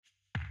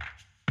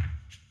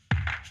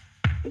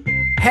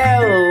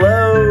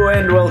Hello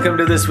and welcome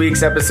to this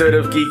week's episode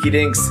of Geeky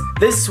Dinks.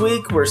 This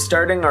week we're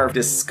starting our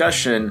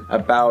discussion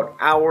about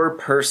our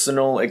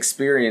personal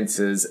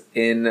experiences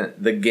in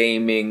the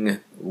gaming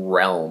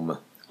realm.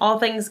 All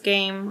things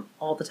game,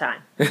 all the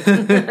time.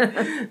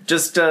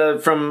 Just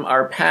from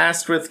our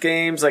past with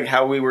games, like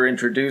how we were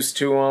introduced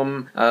to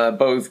them,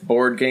 both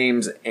board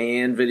games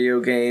and video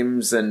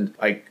games, and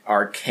like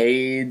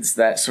arcades,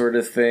 that sort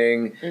of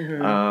thing.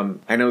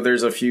 Mm-hmm. I know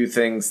there's a few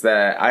things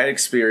that I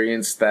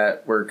experienced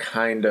that were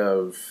kind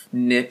of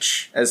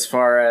niche as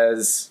far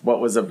as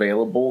what was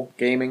available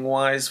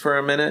gaming-wise for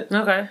a minute.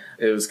 Okay.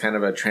 It was kind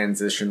of a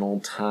transitional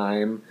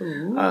time,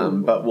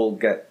 but we'll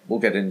get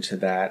into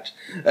that.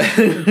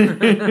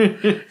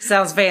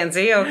 Sounds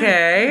fancy,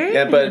 okay.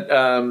 Yeah,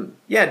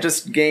 but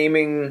just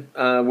gaming,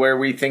 where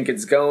we think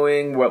it's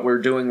going, what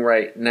we're doing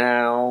right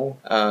now.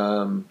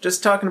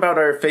 Just talking about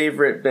our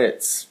favorite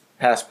bits,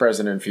 past,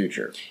 present, and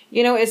future.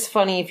 You know, it's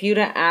funny, if you'd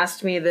have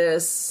asked me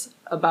this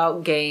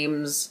about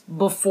games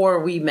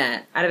before we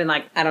met, I'd have been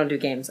like, I don't do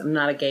games. I'm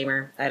not a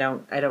gamer. I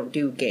don't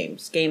do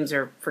games. Games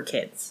are for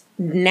kids.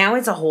 Now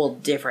it's a whole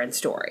different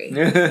story.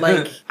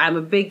 Like, I'm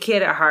a big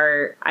kid at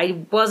heart.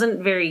 I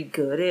wasn't very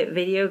good at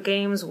video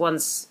games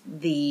once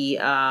the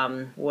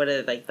R3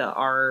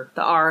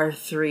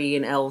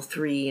 and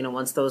L3,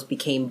 once those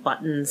became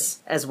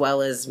buttons, as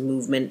well as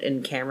movement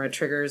and camera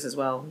triggers as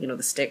well,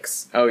 the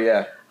sticks. Oh,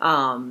 yeah.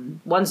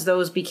 Once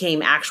those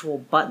became actual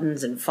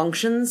buttons and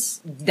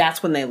functions,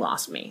 that's when they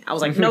lost me. I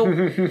was like, nope.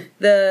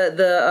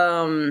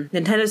 The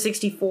Nintendo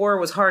 64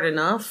 was hard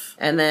enough,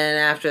 and then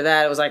after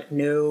that, it was like,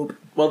 nope.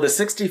 Well, the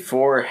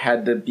 64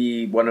 had to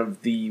be one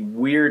of the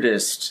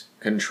weirdest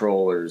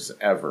controllers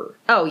ever.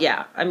 Oh,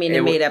 yeah. I mean,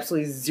 it made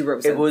absolutely zero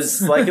sense. It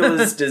was like it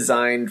was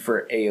designed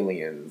for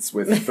aliens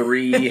with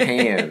 3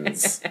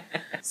 hands.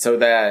 So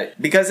that,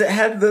 because it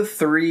had the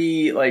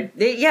 3,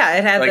 it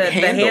had the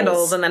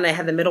handles, and then it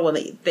had the middle one.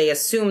 They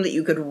assumed that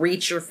you could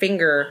reach your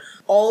finger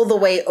all the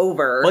way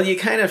over. Well, you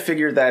kind of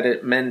figured that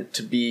it meant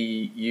to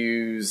be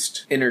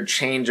used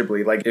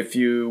interchangeably. Like, if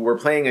you were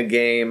playing a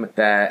game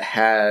that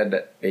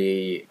had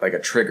a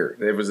trigger,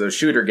 it was a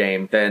shooter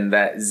game, then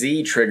that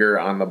Z trigger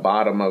on the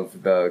bottom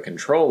of the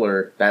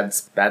controller,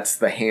 that's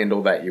the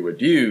handle that you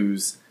would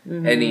use.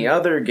 Mm-hmm. Any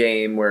other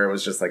game where it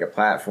was just like a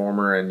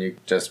platformer and you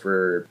just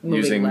were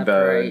using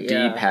the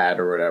D-pad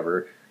or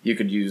whatever, you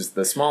could use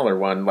the smaller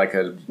one like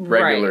a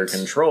regular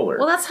controller.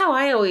 Well, that's how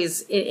I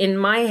always, in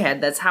my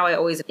head, that's how I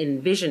always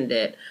envisioned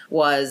it,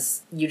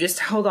 was you just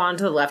held on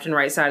to the left and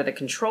right side of the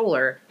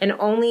controller, and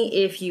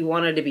only if you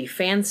wanted to be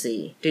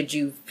fancy did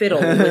you fiddle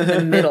with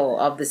the middle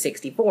of the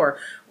 64,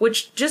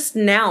 which just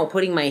now,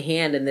 putting my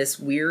hand in this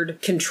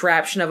weird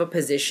contraption of a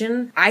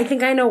position, I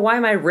think I know why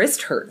my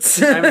wrist hurts.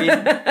 I mean,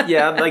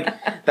 yeah,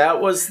 that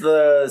was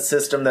the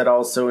system that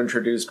also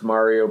introduced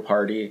Mario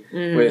Party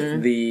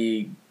with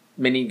the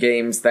mini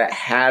games that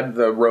had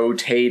the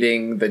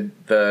rotating the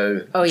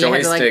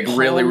joystick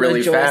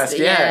really fast.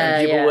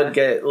 And people would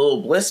get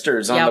little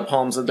blisters on the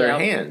palms of their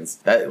hands.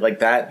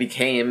 That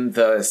became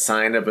the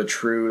sign of a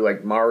true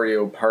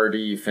Mario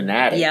Party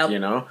fanatic,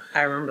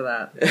 I remember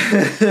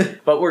that.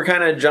 But we're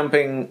kind of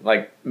jumping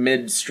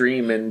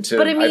midstream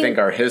into I think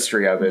our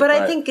history of it. But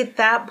I think at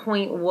that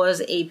point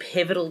was a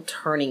pivotal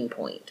turning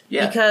point.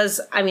 Yeah. Because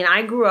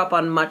I grew up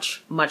on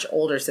much, much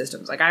older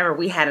systems. I remember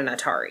we had an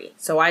Atari.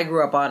 So I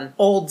grew up on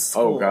old school.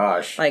 Oh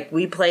gosh.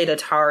 We played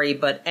Atari,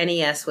 but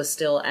NES was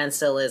still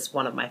is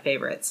one of my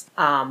favorites.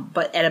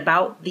 But at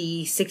about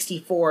the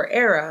 64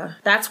 era,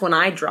 that's when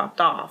I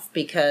dropped off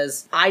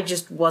because I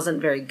just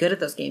wasn't very good at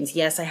those games.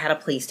 Yes, I had a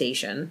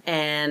PlayStation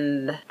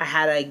and I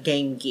had a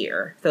Game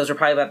Gear. Those were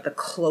probably about the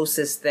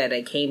closest that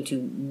I came to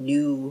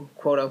new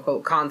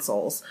quote-unquote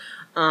consoles.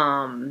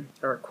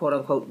 Or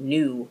quote-unquote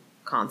new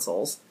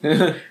consoles.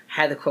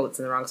 Had the quotes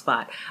in the wrong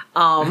spot.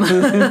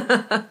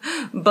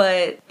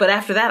 But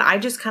after that, I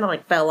just kind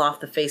of fell off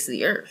the face of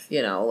the earth,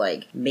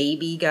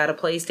 maybe got a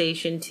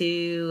PlayStation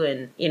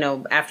 2.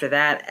 And, after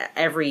that,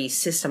 every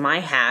system I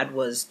had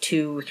was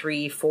 2,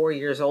 3, 4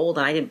 years old.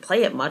 And I didn't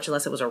play it much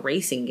unless it was a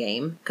racing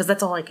game because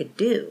that's all I could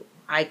do.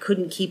 I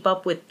couldn't keep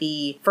up with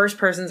the first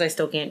persons. I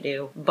still can't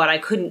do, but I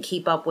couldn't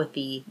keep up with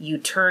you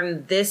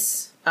turn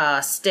this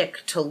stick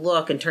to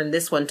look and turn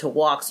this one to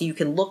walk, so you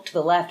can look to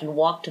the left and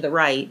walk to the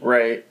right.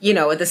 Right.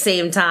 At the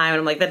same time. And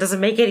I'm like, that doesn't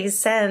make any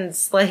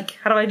sense.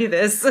 How do I do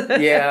this?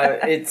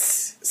 Yeah,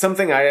 it's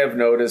something I have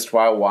noticed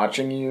while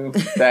watching you,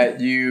 that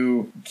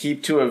you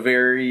keep to a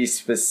very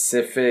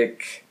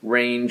specific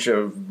range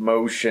of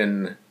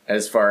motion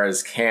as far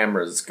as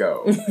cameras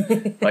go.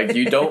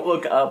 You don't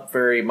look up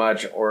very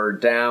much or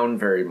down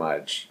very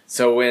much.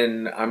 So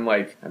when I'm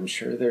I'm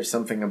sure there's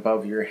something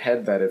above your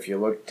head that if you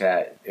looked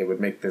at, it would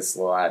make this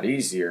a lot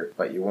easier,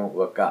 but you won't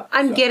look up.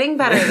 I'm getting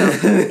better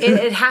though.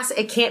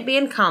 It can't be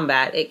in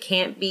combat. It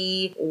can't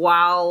be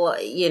while,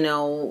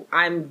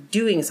 I'm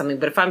doing something.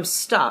 But if I'm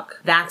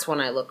stuck, that's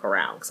when I look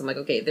around. Because I'm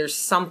okay, there's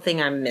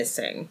something I'm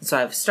missing. So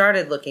I've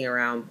started looking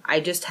around. I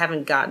just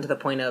haven't gotten to the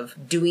point of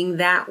doing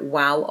that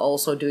while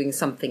also doing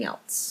something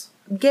else.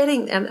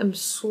 I'm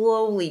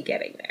slowly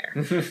getting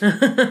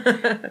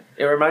there.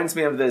 It reminds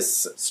me of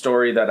this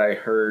story that I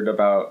heard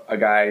about a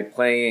guy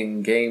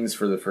playing games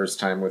for the first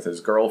time with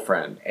his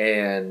girlfriend.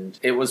 And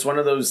it was one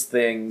of those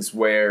things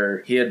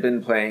where he had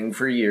been playing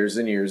for years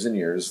and years and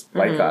years,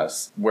 like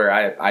us, where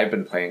I've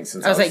been playing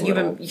since I was like,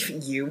 little.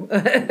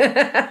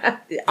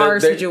 Our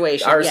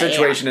situation. Our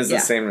situation is the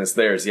same as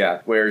theirs,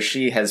 where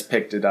she has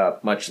picked it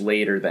up much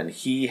later than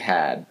he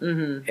had.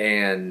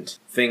 And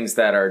things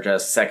that are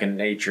just second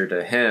nature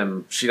to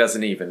him, she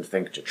doesn't even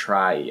think to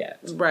try yet.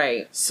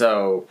 Right.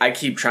 So I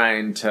keep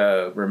trying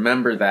to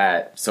remember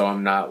that so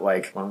I'm not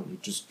like, why don't you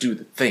just do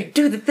the thing?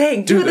 Do the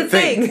thing. Do the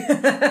thing.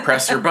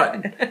 Press your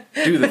button.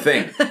 Do the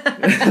thing.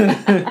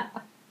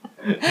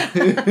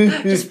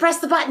 Just press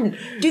the button.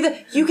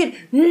 You can.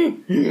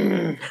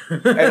 And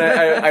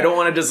I don't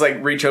want to just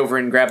like reach over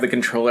and grab the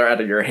controller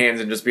out of your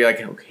hands and just be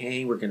like,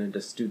 okay, we're going to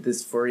just do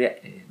this for you.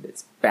 And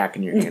it's back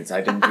in your hands.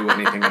 I didn't do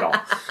anything at all.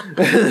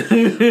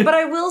 But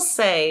I will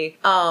say,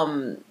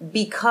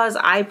 because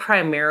I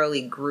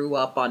primarily grew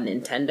up on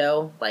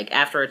Nintendo, like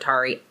after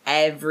Atari,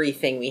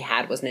 everything we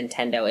had was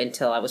Nintendo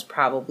until I was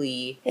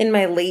probably in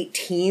my late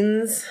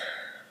teens.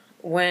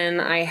 When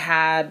I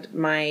had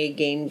my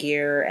Game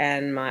Gear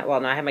and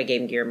I had my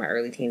Game Gear in my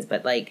early teens,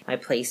 but like my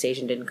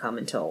PlayStation didn't come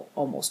until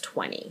almost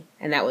 20.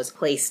 And that was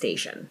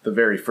PlayStation. The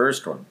very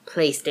first one.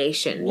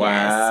 PlayStation.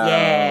 Wow. Yes.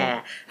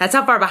 Yeah. That's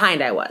how far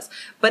behind I was.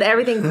 But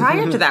everything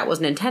prior to that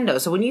was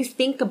Nintendo. So when you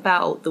think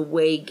about the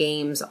way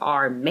games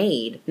are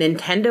made,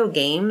 Nintendo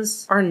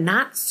games are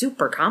not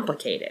super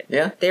complicated.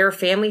 Yeah. They're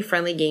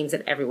family-friendly games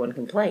that everyone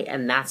can play.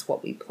 And that's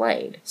what we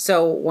played.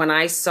 So when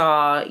I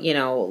saw,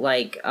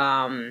 like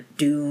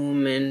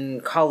Doom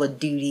and Call of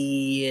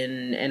Duty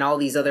and all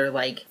these other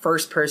like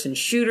first-person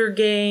shooter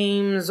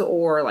games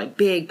or like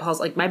big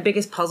puzzle, like my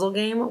biggest puzzle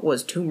game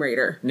was Tomb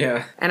Raider.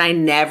 Yeah. And I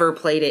never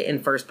played it in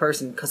first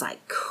person because I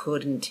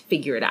couldn't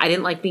figure it out. I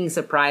didn't like being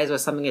surprised with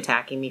something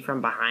attacking me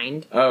from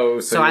behind. Oh,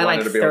 so I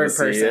like to be able third to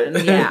see person.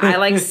 it. Yeah, I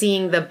like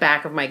seeing the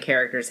back of my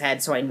character's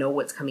head so I know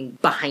what's coming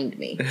behind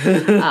me.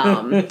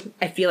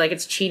 I feel like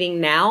it's cheating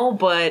now,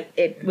 but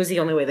it was the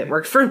only way that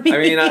worked for me. I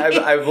mean,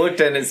 I've looked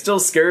and it still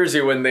scares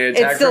you when they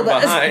attack from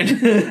behind.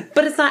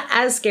 But it's not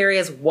as scary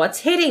as what's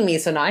hitting me,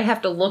 so now I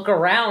have to look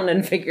around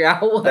and figure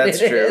out what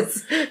That's it true.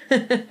 is.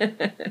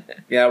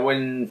 Yeah,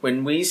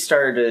 when we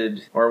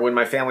started, or when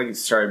my family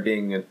started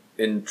being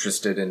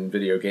interested in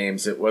video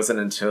games, it wasn't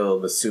until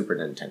the Super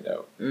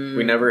Nintendo.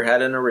 We never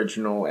had an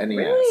original NES.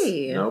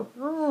 Really? Nope.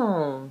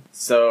 Oh.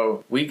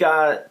 So we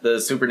got the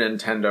Super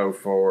Nintendo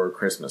for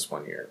Christmas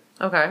one year.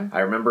 Okay. I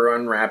remember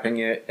unwrapping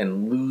it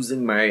and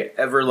losing my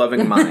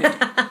ever-loving mind.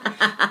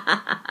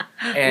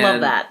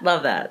 And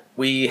Love that.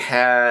 we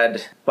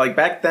had, like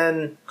back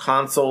then,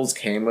 consoles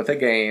came with a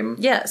game.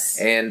 Yes.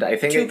 And I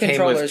think Two it came with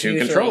controllers, two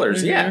usually.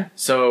 controllers, Mhm. yeah.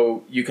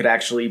 So you could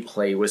actually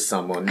play with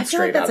someone I feel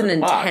straight like that's out a of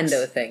the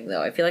Nintendo box. thing,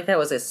 though. I feel like that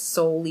was a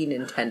solely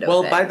Nintendo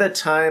Well, thing. by the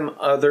time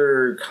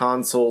other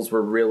consoles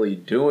were really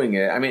doing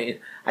it, I mean,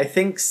 I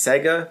think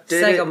Sega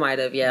did it. Sega might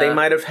have, yeah. They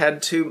might have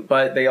had to,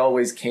 but they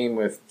always came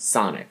with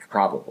Sonic,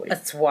 probably.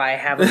 That's why I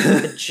have I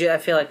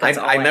feel like that's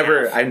all I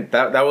have.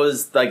 That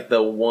was like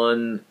the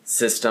one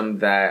system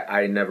that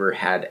I never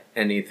had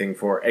anything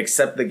for,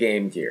 except the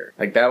Game Gear.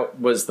 Like that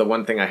was the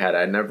one thing I had.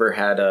 I never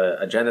had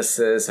a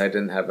Genesis. I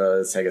didn't have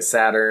a Sega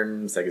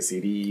Saturn, Sega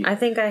CD. I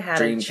think I had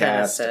a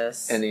Dreamcast,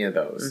 Genesis. any of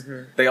those.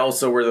 Mm-hmm. They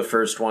also were the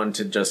first one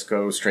to just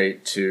go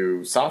straight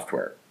to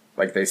software.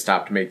 Like, they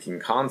stopped making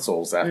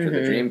consoles after the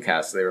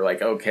Dreamcast. They were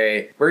like,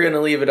 okay, we're going to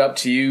leave it up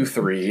to you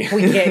three.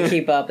 We can't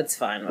keep up. It's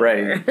fine.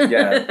 Right.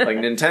 Yeah. Like,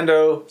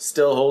 Nintendo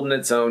still holding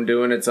its own,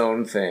 doing its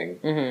own thing.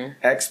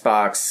 Mm-hmm.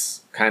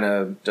 Xbox kind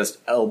of just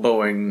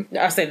elbowing.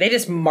 I was saying, they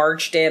just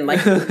marched in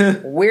like,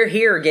 we're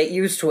here, get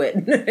used to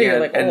it. You're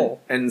like, oh.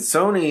 And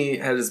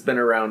Sony has been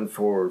around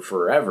for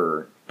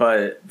forever,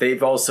 but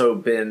they've also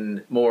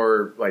been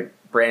more, like,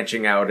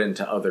 branching out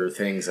into other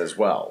things as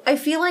well. I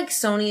feel like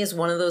Sony is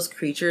one of those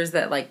creatures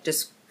that like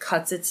just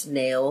cuts its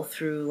nail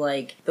through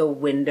like the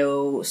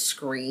window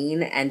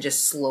screen and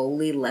just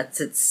slowly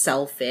lets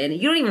itself in.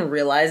 You don't even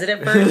realize it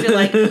at first. You're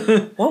like,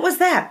 what was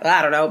that?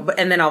 I don't know.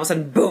 And then all of a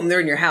sudden, boom,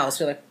 they're in your house.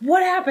 You're like,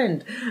 what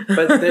happened?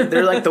 But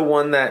they're like the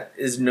one that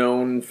is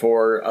known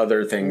for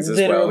other things as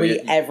well.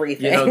 Literally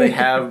everything. You know, they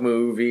have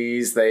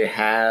movies, they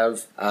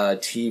have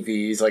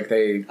TVs, like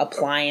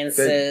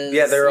appliances.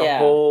 They're a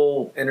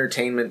whole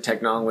entertainment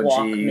technology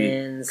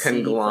Walkmans,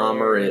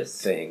 conglomerate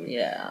CD players. thing.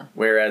 Yeah.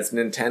 Whereas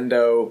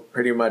Nintendo,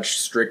 pretty much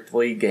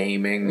strictly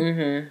gaming.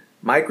 Mm-hmm.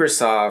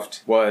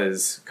 Microsoft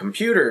was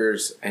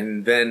computers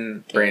and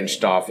then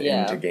branched off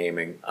into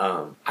gaming.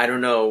 I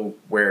don't know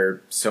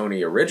where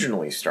Sony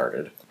originally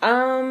started.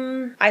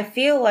 I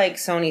feel like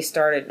Sony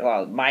started,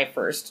 well, my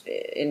first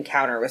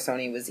encounter with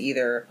Sony was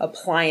either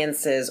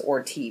appliances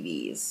or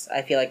TVs.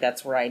 I feel like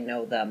that's where I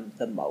know them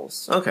the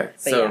most. Okay.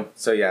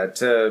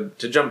 To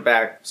jump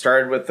back,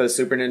 started with the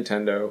Super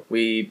Nintendo.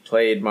 We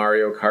played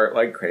Mario Kart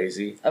like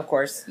crazy. Of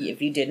course,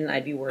 if you didn't,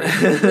 I'd be worried.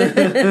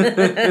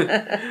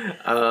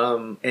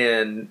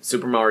 and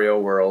Super Mario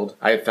World.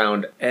 I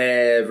found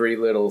every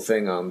little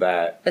thing on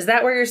that. Is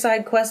that where your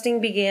side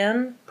questing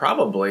began?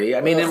 Probably.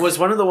 I mean, Ugh. it was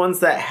one of the ones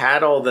that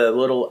had all the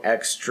little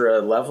extra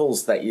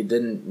levels that you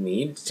didn't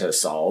need to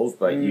solve,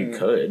 but you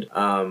could.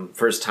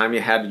 First time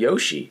you had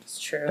Yoshi. It's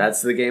true.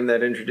 That's the game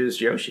that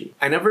introduced Yoshi.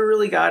 I never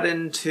really got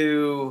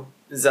into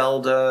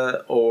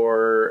Zelda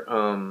or,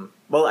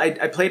 well,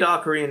 I played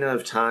Ocarina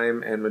of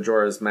Time and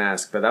Majora's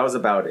Mask, but that was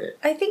about it.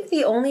 I think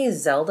the only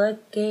Zelda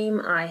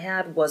game I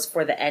had was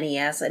for the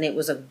NES, and it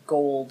was a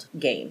gold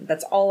game.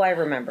 That's all I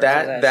remember.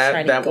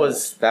 That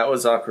was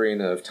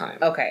Ocarina of Time.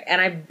 Okay,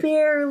 and I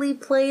barely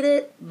played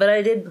it, but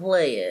I did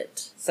play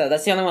it. So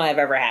that's the only one I've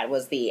ever had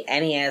was the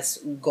NES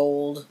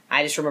Gold.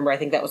 I just remember I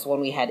think that was the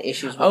one we had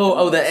issues with.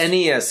 The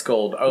NES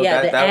Gold. Oh,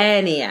 yeah,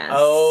 the NES.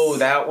 Oh,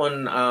 that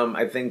one.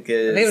 I think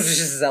is. I think it was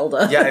just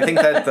Zelda. Yeah, I think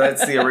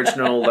that's the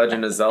original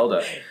Legend of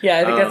Zelda. Yeah,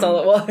 I think that's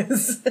all it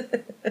was.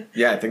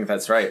 Yeah, I think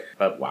that's right.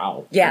 But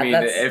wow. Yeah, I mean,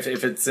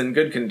 if it's in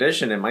good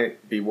condition, it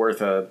might be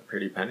worth a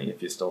pretty penny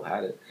if you still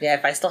had it. Yeah,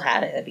 if I still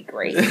had it, that'd be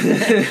great.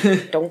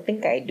 Don't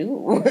think I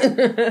do.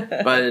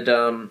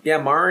 But yeah,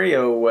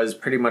 Mario was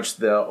pretty much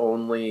the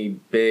only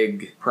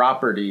big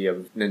property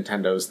of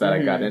Nintendo's that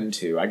I got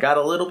into. I got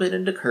a little bit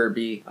into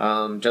Kirby,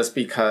 just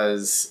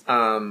because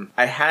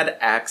I had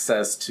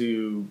access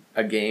to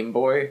a Game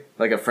Boy.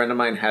 Like, a friend of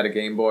mine had a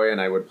Game Boy,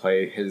 and I would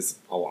play his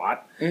a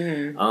lot.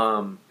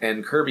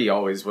 And Kirby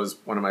always was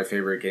one of my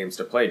favorite games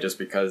to play, just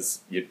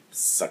because you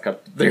suck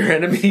up their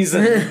enemies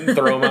and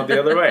throw them out the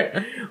other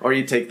way, or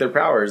you take their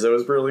powers. It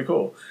was really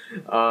cool.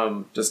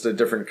 Just a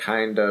different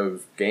kind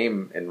of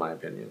game, in my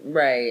opinion.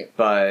 Right.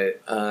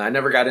 But I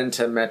never got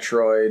into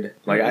Metroid.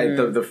 Like,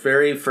 the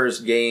very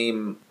first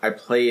game I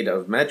played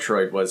of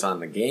Metroid was on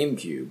the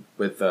GameCube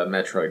with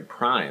Metroid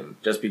Prime,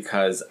 just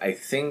because I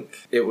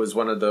think it was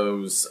one of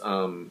those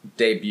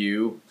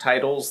debut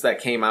titles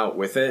that came out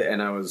with it,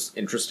 and I was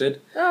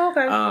interested. Oh,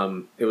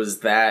 okay. It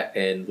was that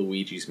and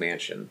Luigi's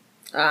Mansion.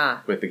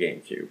 With the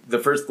GameCube. The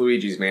first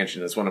Luigi's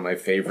Mansion is one of my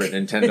favorite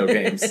Nintendo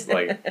games,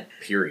 like,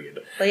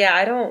 period. But yeah,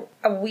 I don't...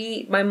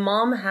 my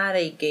mom had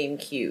a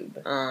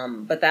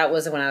GameCube, but that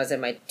was when I was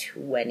in my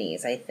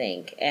 20s, I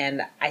think.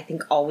 And I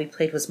think all we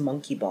played was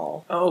Monkey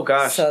Ball. Oh,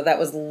 gosh. So that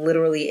was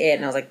literally it.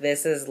 And I was like,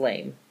 this is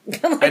lame.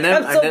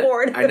 I'm so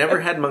bored. I never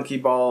had Monkey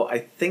Ball. I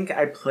think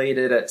I played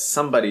it at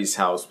somebody's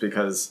house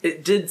because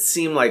it did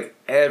seem like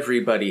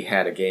everybody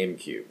had a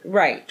GameCube.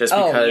 Right. Just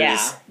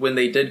because when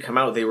they did come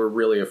out, they were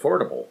really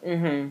affordable.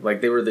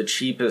 Like, they were the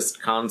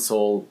cheapest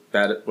console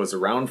that was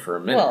around for a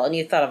minute. Well, and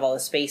you thought of all the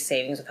space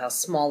savings with how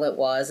small it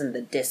was, and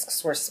the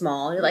discs were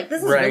small. You're like,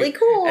 this is really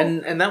cool.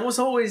 And that was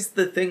always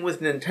the thing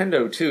with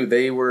Nintendo, too.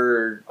 They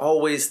were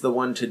always the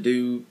one to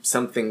do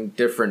something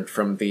different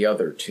from the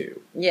other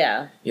two.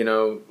 Yeah. You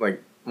know,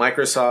 like,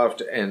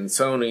 Microsoft and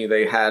Sony,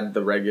 they had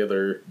the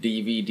regular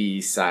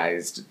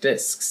DVD-sized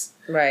discs.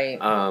 Right.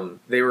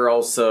 They were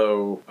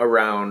also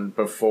around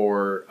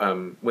before,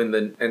 when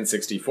the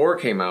N64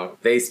 came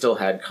out, they still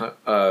had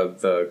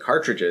the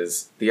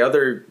cartridges. The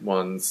other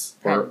ones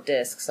had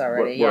discs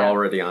already, were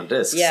already on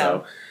discs. Yeah.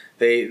 So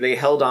they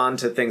held on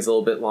to things a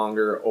little bit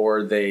longer,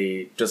 or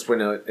they just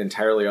went an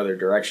entirely other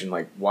direction.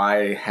 Like,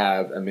 why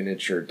have a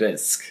miniature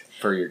disc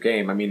for your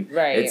game? I mean,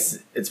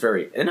 it's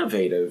very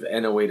innovative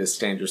and a way to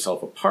stand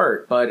yourself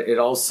apart, but it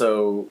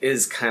also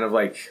is kind of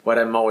like what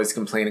I'm always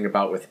complaining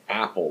about with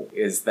Apple,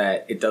 is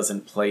that it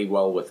doesn't play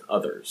well with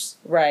others.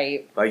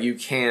 Right. Like, you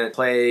can't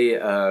play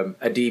a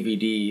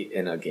DVD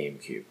in a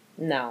GameCube.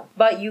 No.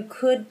 But you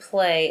could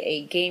play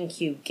a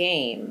GameCube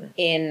game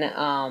in,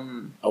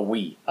 a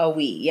Wii. A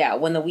Wii, yeah.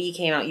 When the Wii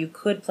came out, you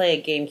could play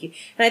a GameCube.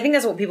 And I think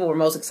that's what people were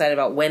most excited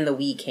about when the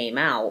Wii came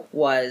out,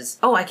 was,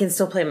 I can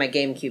still play my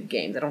GameCube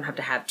games. I don't have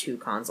to have two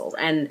consoles.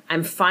 And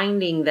I'm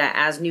finding that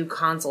as new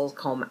consoles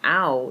come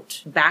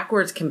out,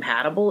 backwards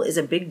compatible is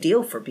a big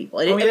deal for people.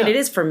 I mean, it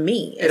is for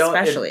me,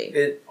 especially.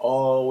 It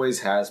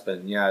always has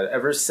been, yeah.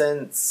 Ever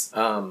since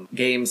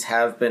games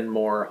have been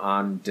more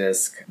on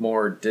disc,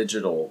 more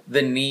digital,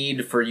 the need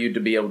for you to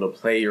be able to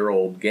play your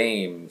old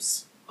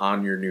games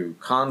on your new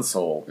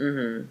console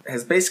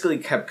has basically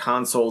kept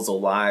consoles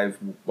alive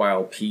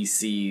while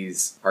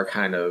PCs are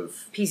kind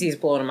of... PCs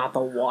blowing them out the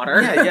water.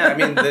 Yeah. I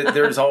mean,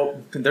 there's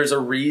a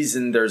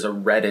reason there's a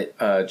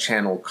Reddit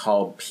channel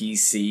called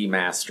PC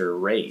Master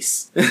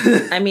Race.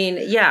 I mean,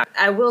 yeah,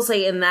 I will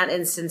say in that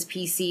instance,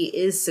 PC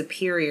is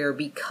superior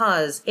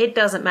because it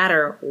doesn't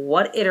matter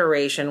what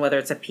iteration, whether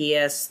it's a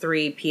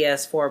PS3,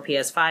 PS4,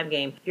 PS5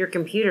 game, your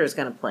computer is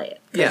going to play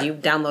it because you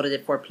downloaded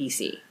it for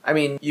PC. I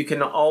mean, you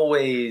can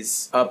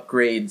always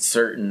upgrade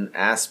certain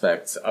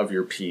aspects of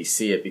your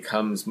PC. It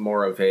becomes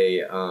more of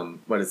a,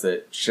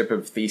 Ship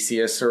of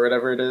Theseus or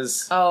whatever it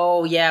is.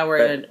 Oh, yeah,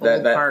 where an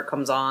old part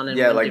comes on and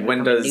like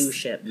when does a new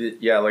ship.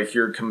 Like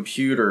your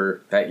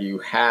computer that you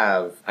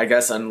have, I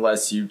guess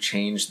unless you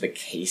change the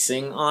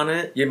casing on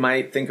it, you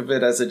might think of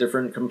it as a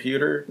different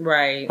computer.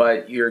 Right.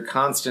 But you're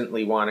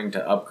constantly wanting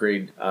to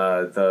upgrade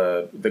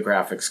the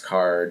graphics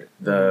card,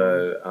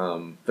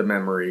 the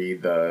memory,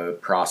 the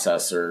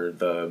processor,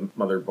 the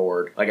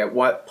motherboard. Like, at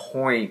what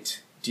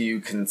point do you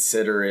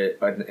consider it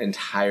an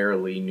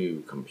entirely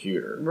new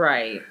computer?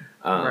 Right.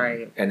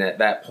 Right. And at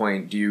that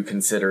point, do you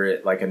consider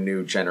it like a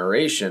new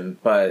generation?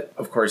 But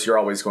of course, you're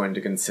always going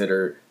to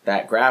consider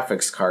that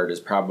graphics card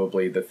is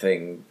probably the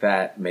thing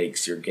that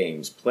makes your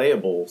games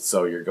playable.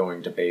 So you're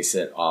going to base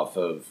it off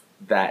of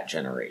that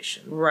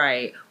generation.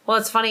 Right. Well,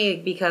 it's funny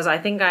because I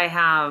think I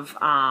have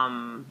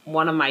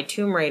one of my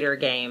Tomb Raider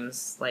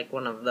games, like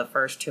one of the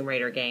first Tomb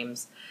Raider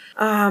games.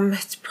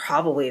 It's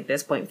probably at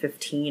this point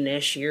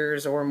 15-ish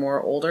years or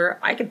more older.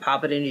 I could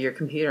pop it into your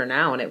computer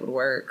now and it would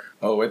work.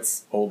 Oh,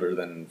 it's older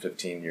than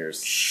 15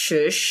 years.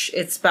 Shush.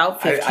 It's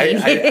about 15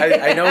 years.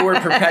 I know we're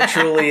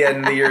perpetually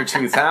in the year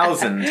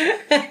 2000.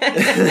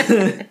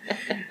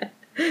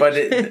 But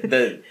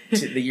the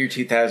year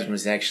 2000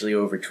 was actually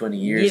over 20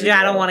 years ago.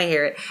 I don't want to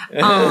hear it.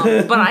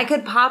 But I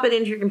could pop it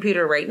into your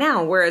computer right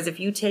now. Whereas if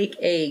you take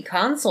a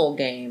console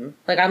game,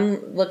 like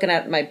I'm looking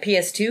at my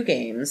PS2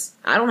 games,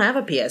 I don't have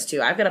a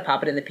PS2. I've got to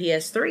pop it in the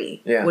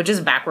PS3, which is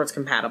backwards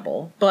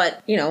compatible.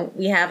 But, you know,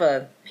 we have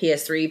a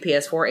PS3,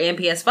 PS4, and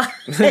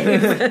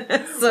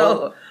PS5. So...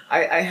 Well,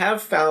 I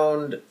have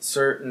found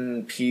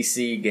certain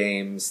PC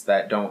games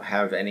that don't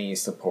have any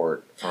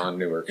support on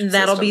newer systems.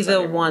 That'll be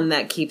the anymore. one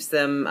that keeps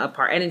them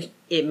apart. And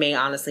it may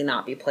honestly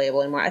not be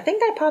playable anymore. I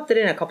think I popped it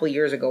in a couple of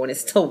years ago and it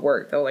still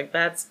worked. Though, like,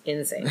 that's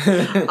insane.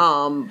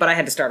 But I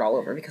had to start all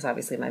over because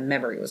obviously my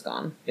memory was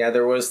gone. Yeah,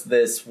 there was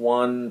this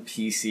one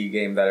PC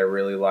game that I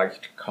really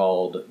liked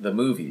called The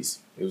Movies.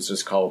 It was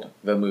just called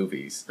The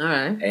Movies. All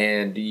right.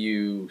 And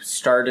you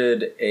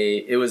started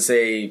it was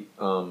a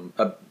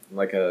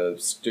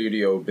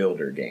studio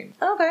builder game.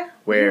 Okay.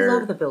 Where I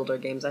love the builder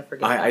games. I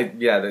forget.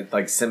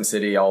 Like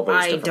SimCity, all those.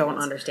 I don't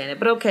understand it,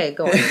 but okay,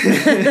 go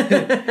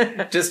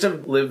on. Just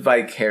to live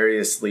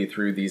vicariously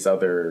through these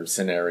other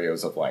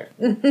scenarios of life,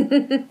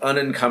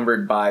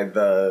 unencumbered by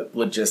the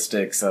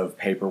logistics of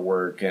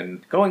paperwork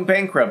and going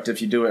bankrupt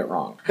if you do it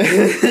wrong.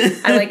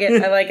 I like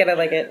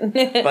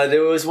it. But it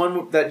was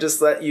one that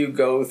just let you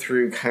go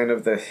through kind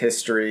of the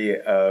history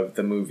of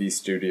the movie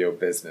studio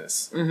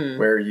business,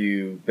 where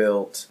you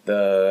built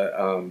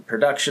the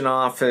production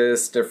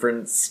office,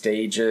 different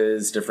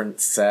stages, different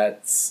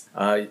sets.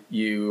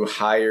 You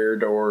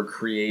hired or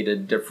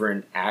created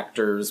different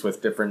actors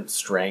with different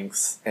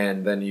strengths,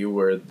 and then you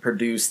would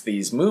produce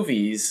these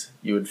movies.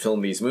 You would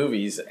film these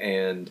movies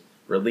and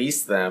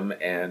release them,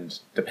 and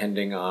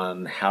depending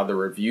on how the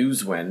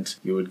reviews went,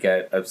 you would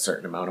get a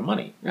certain amount of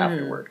money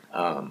afterward.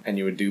 And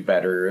you would do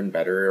better and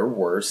better, or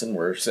worse and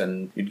worse,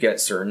 and you'd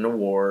get certain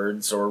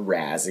awards or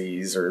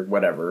Razzies or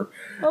whatever.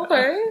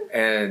 Okay.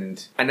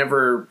 And I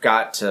never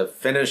got to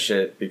finish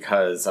it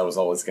because I was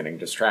always getting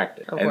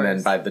distracted. Of and course.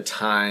 then by the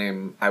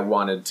time I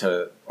wanted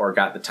to, or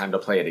got the time to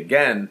play it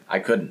again, I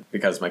couldn't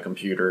because my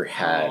computer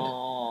had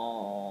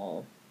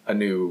a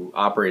new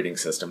operating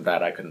system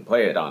that I couldn't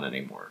play it on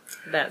anymore.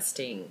 That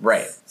stinks.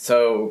 Right.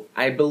 So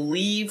I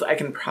believe I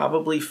can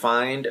probably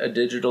find a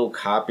digital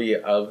copy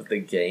of the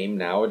game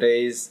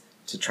nowadays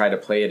to try to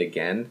play it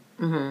again.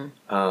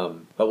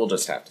 But we'll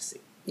just have to see.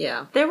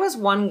 Yeah. There was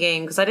one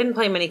game, because I didn't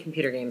play many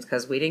computer games,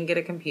 because we didn't get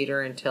a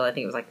computer until I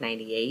think it was like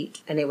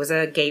 98. And it was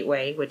a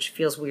Gateway, which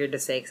feels weird to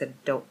say, because I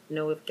don't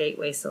know if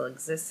Gateway still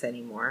exists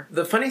anymore.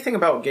 The funny thing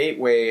about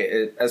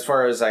Gateway, as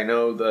far as I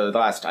know, the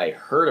last I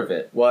heard of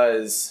it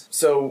was,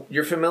 so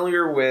you're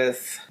familiar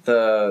with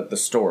the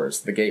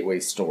stores, the Gateway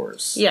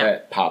stores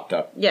that popped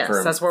up.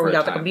 Yes, that's where we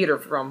got the computer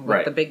from,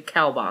 with the big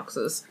cow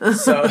boxes.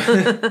 So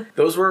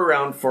those were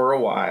around for a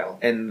while.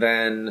 And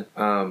then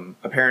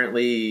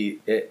apparently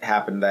it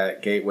happened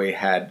that Gateway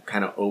had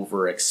kind of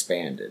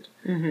overexpanded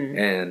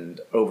and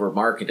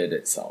over-marketed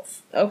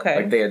itself. Okay.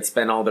 Like they had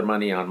spent all their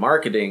money on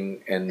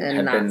marketing and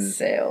had not been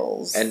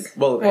sales. And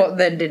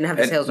then didn't have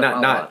the sales.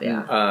 Not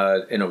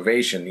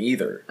innovation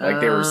either.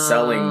 Like they were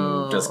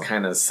selling just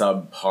kind of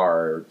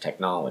subpar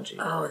technology.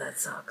 Oh, that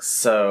sucks.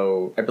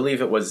 So I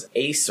believe it was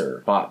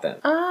Acer bought them.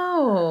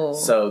 Oh.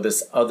 So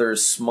this other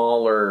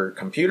smaller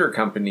computer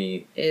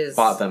company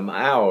bought them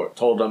out,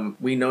 told them,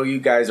 we know you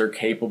guys are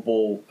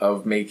capable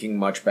of making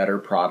much better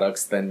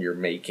products than you're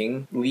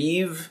making.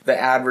 Leave the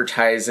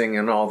advertising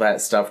and all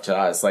that stuff to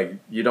us. Like,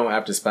 you don't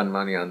have to spend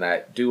money on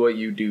that. Do what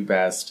you do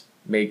best.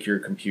 Make your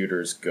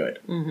computers good.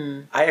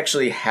 I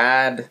actually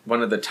had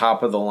one of the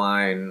top of the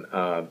line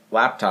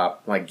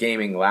laptop, like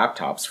gaming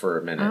laptops for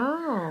a minute.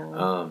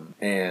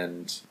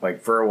 And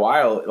like for a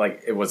while,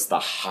 like it was the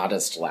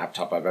hottest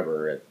laptop I've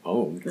ever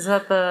owned. Is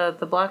that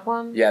the black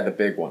one? Yeah, the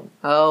big one.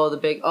 Oh, the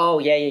big. Oh,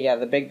 yeah,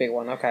 the big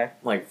one. Okay.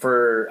 Like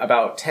for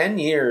about 10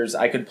 years,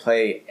 I could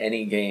play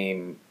any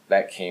game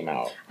that came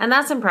out. And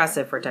that's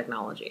impressive for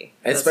technology.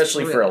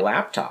 Especially for a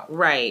laptop.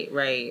 Right.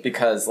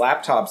 Because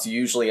laptops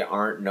usually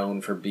aren't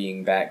known for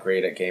being that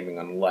great at gaming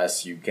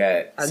unless you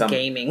get a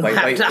gaming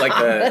laptop. Like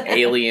the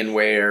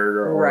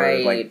Alienware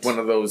or like right. one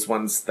of those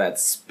ones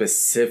that's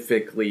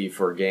specifically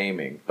for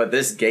gaming. But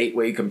this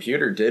Gateway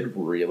computer did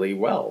really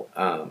well.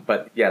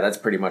 But yeah, that's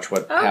pretty much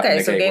what happened to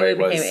Okay, so Gateway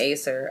became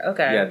Acer.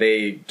 Okay. Yeah,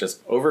 they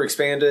just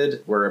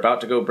overexpanded, were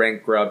about to go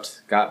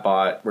bankrupt, got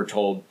bought, were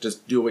told,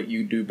 just do what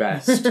you do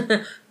best.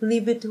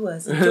 Leave it to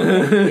us.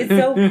 It's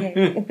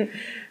okay.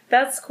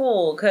 That's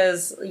cool,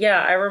 because,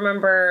 yeah, I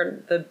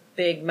remember the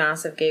big,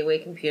 massive gateway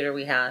computer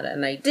we had,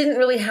 and I didn't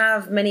really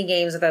have many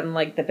games other than,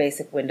 like, the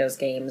basic Windows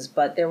games,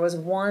 but there was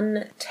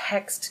one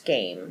text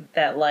game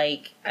that,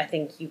 like, I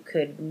think you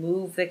could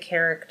move the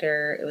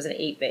character, it was an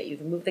 8-bit, you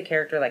could move the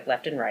character, like,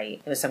 left and right.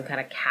 It was some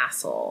kind of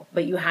castle,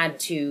 but you had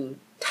to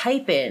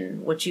type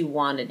in what you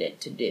wanted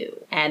it to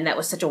do, and that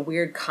was such a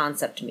weird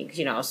concept to me, because,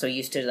 you know, I was so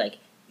used to, like,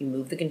 you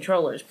move the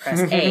controllers, press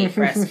A,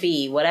 press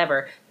B,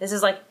 whatever. This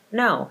is like,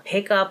 no,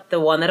 pick up,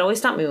 the one that always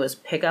stopped me was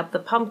pick up the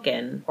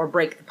pumpkin or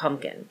break the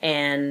pumpkin.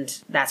 And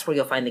that's where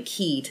you'll find the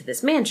key to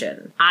this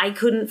mansion. I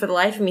couldn't for the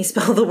life of me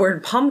spell the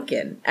word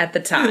pumpkin at the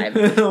time.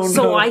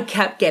 So I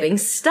kept getting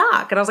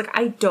stuck. And I was like,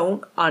 I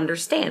don't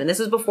understand. And this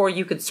was before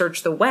you could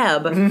search the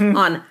web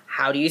on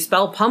how do you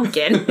spell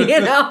pumpkin,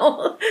 you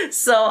know?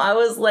 So I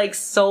was like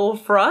so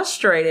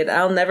frustrated.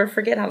 I'll never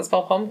forget how to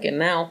spell pumpkin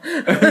now.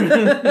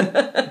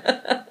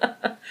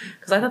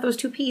 Because I thought there was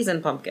 2 P's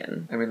in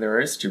pumpkin. I mean, there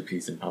is 2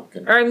 P's in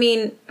pumpkin. Or I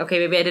mean, okay,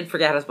 maybe I did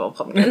forget how to spell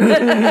pumpkin.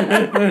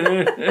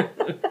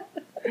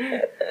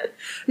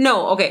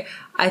 No, okay.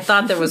 I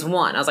thought there was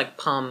 1. I was like,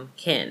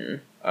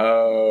 pumpkin.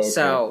 Oh, okay.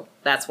 So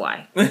that's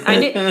why.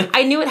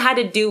 I knew it had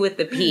to do with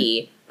the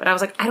P, but I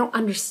was like, I don't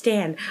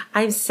understand.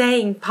 I'm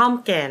saying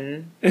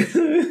pumpkin.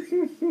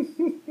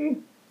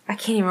 I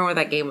can't even remember what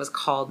that game was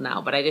called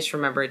now, but I just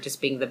remember it just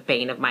being the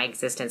bane of my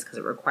existence because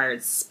it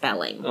required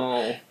spelling.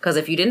 Oh. Because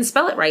if you didn't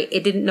spell it right,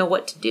 it didn't know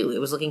what to do. It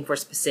was looking for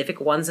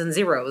specific ones and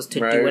zeros to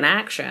do an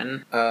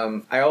action.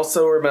 I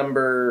also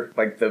remember,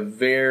 like, the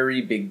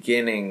very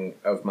beginning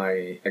of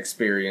my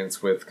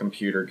experience with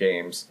computer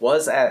games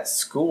was at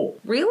school.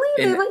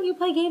 Really? They let you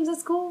play games at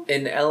school?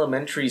 In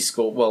elementary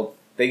school, well,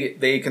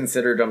 they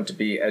considered them to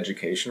be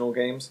educational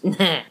games.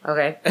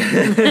 Okay.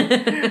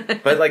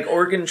 But, like,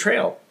 Oregon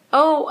Trail.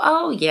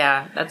 Oh,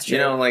 yeah, that's true.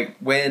 You know, like,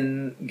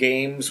 when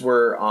games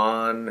were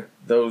on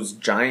those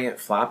giant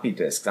floppy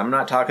disks, I'm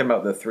not talking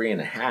about the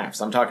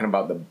 3.5s, I'm talking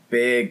about the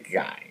big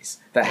guys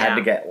that had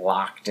to get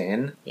locked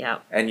in. Yeah.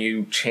 And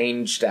you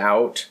changed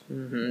out.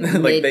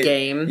 Mm-hmm. Like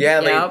mid-game.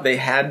 They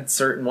had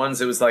certain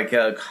ones. It was like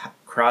a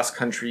Cross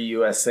Country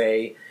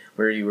USA,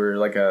 where you were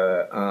like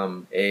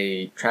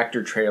a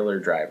tractor trailer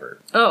driver.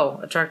 Oh,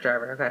 a truck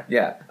driver, okay.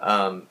 Yeah.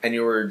 And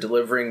you were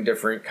delivering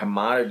different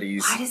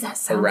commodities. Why does that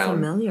sound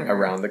familiar?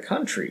 Around the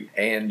country.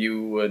 And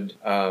you would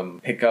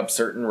pick up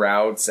certain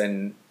routes,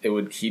 and it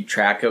would keep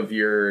track of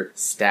your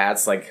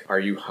stats, like, are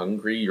you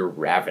hungry? You're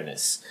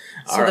ravenous.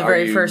 So the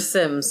very first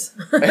Sims.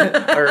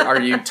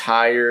 Are you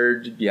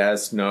tired?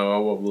 Yes,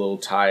 no, a little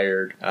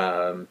tired.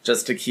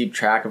 Just to keep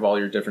track of all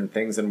your different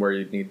things and where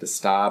you need to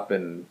stop,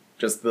 and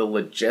just the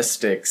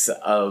logistics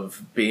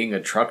of being a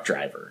truck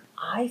driver.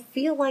 I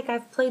feel like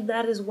I've played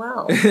that as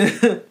well.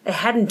 It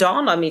hadn't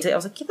dawned on me today. I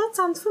was like, yeah, that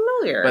sounds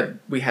familiar. But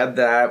we had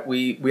that.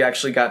 We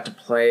actually got to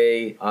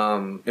play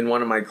in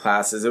one of my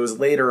classes. It was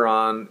later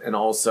on, and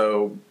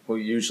also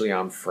usually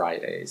on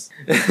Fridays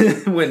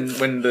when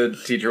the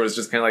teacher was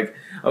just kind of like,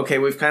 okay,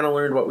 we've kind of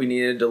learned what we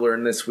needed to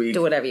learn this week.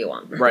 Do whatever you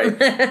want.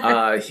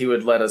 Right. He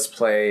would let us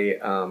play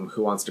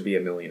Who Wants to Be a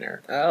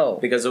Millionaire. Oh.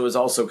 Because it was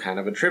also kind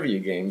of a trivia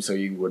game, so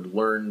you would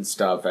learn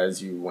stuff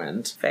as you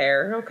went.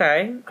 Fair.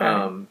 Okay.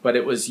 But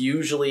it was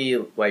usually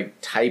like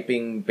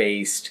typing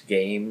based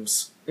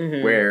games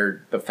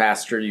where the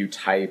faster you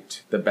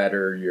typed, the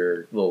better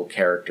your little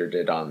character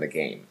did on the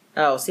game.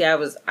 Oh, see,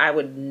 I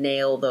would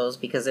nail those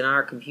because in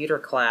our computer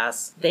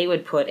class, they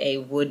would put a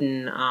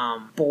wooden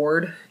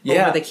board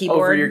over the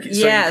keyboard. So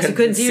you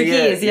couldn't see your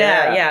keys.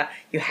 Yeah.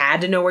 You had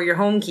to know where your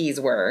home keys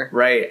were.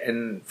 Right,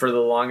 and for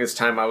the longest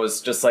time, I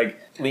was just like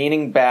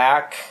leaning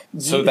back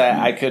so that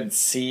I could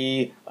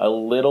see a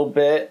little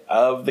bit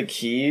of the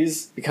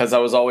keys, because I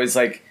was always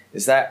like,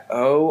 is that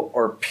O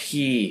or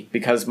P?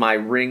 Because my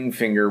ring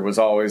finger was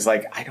always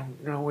like, I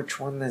don't know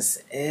which one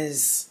this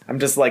is. I'm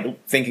just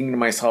like thinking to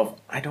myself,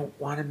 I don't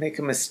want to make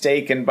a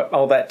mistake. And but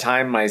all that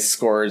time, my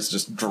score is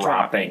just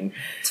dropping.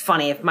 It's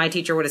funny. If my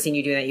teacher would have seen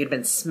you doing that, you'd have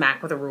been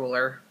smacked with a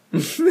ruler.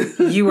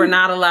 You were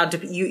not allowed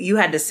to. You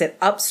had to sit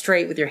up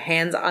straight with your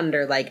hands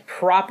under, like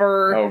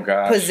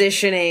proper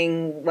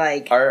positioning.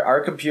 Like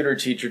our computer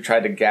teacher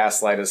tried to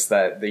gaslight us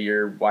that the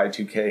year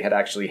Y2K had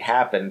actually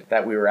happened,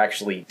 that we were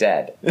actually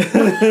dead.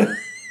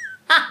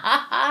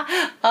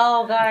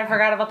 Oh god, I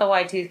forgot about the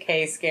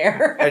Y2K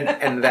scare.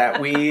 and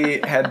that we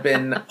had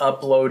been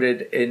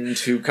uploaded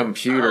into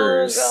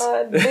computers.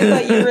 Oh god, they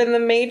thought you were in the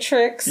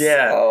Matrix.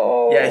 Yeah.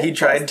 Oh, yeah, he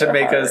tried to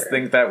make us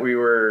think that we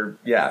were,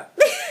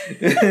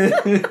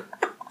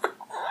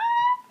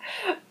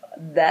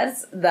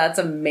 That's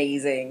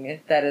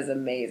amazing. That is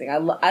amazing. I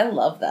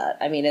love that.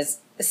 I mean, as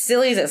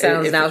silly as it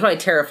sounds now, it's probably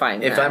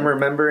terrifying. If I'm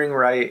remembering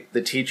right,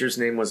 the teacher's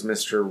name was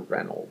Mr.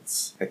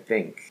 Reynolds. I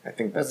think that's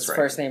right. Was his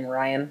first name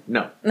Ryan?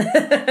 No.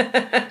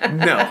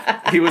 No.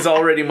 He was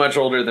already much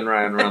older than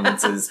Ryan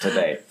Reynolds is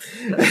today.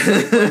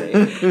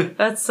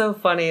 That's so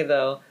funny,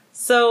 though.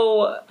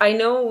 So, I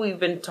know we've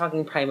been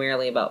talking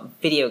primarily about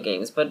video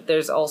games, but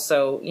there's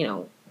also,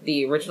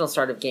 the original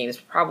start of games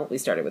probably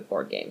started with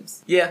board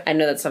games. Yeah. I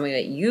know that's something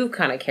that you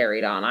kind of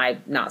carried on. I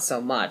not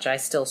so much. I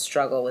still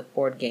struggle with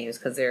board games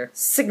because they're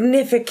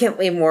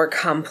significantly more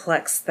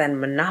complex than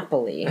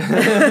Monopoly.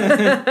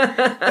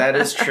 That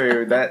is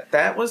true.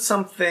 That was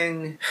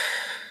something...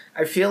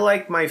 I feel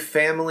like my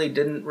family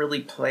didn't really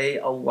play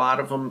a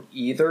lot of them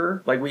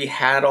either. Like, we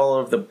had all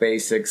of the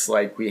basics,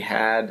 like we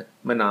had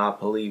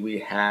Monopoly, we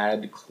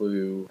had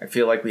Clue. I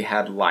feel like we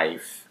had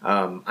Life.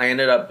 I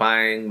ended up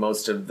buying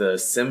most of the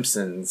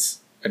Simpsons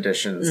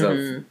editions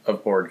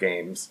of board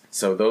games.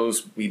 So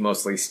those we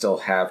mostly still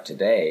have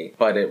today.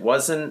 But it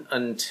wasn't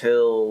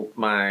until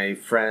my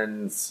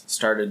friends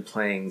started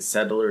playing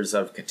Settlers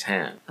of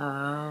Catan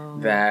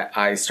that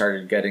I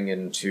started getting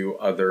into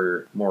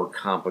other more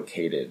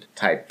complicated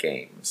type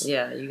games.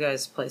 Yeah, you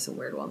guys play some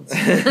weird ones.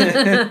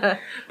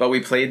 But we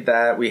played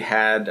that. We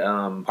had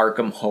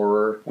Arkham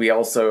Horror. We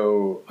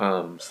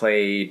also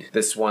played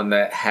this one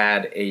that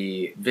had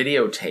a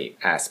videotape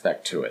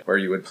aspect to it, where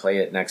you would play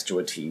it next to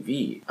a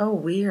TV. Oh,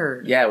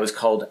 weird. Yeah, it was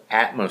called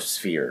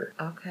Atmosphere.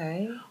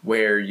 Okay.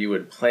 Where you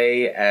would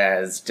play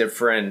as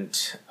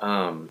different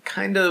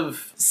kind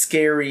of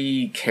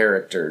scary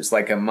characters,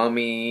 like a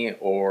mummy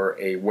or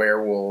a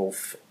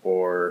werewolf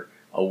or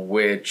a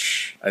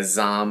witch, a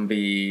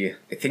zombie.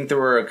 I think there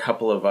were a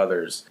couple of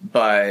others.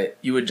 But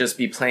you would just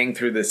be playing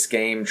through this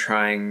game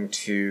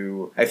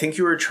I think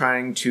you were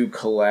trying to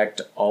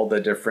collect all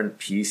the different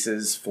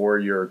pieces for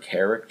your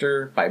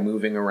character by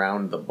moving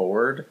around the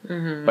board.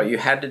 Mm-hmm. But you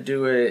had to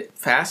do it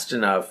fast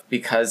enough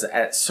because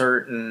at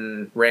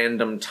certain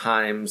random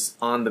times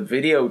on the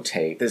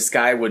videotape, this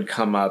guy would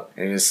come up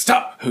and he would,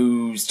 "Stop!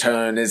 Whose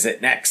turn is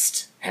it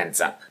next?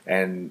 Hands up."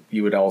 And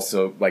you would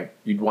also,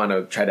 you'd want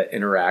to try to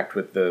interact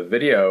with the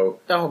video.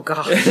 Oh,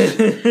 gosh.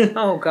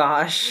 Oh,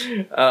 gosh.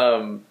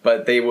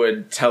 But they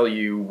would tell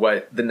you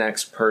what the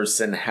next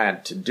person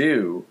had to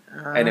do,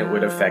 and it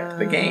would affect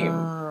the game.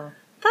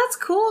 That's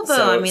cool,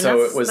 though.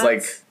 So it was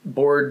like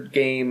board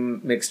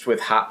game mixed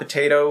with hot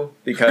potato,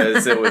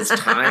 because it was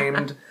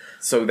timed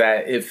so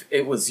that if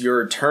it was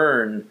your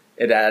turn,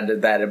 it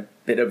added that a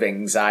bit of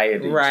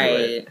anxiety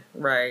to it.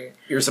 Right.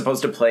 You're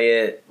supposed to play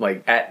it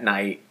at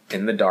night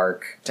in the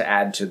dark to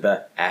add to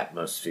the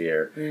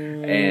atmosphere.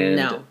 And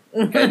no.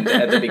 And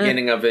at the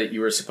beginning of it,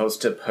 you were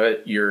supposed to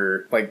put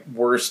your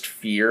worst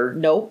fear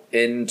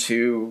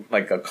into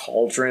a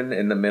cauldron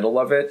in the middle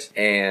of it,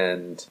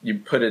 and you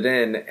put it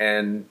in,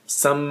 and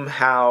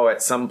somehow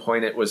at some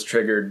point it was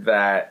triggered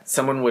that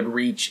someone would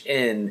reach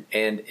in,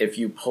 and if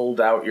you pulled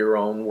out your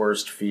own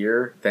worst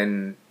fear,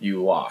 then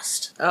you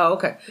lost. Oh,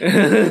 okay.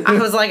 I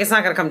was like, it's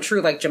not going to come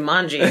true like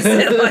Jumanji.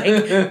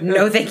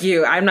 No, thank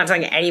you. I'm not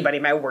telling anybody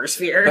my worst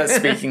fear. But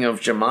speaking of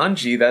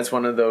Jumanji, that's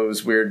one of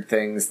those weird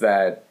things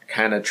that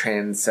kind of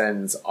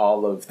transcends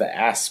all of the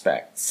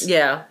aspects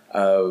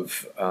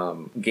of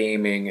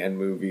gaming and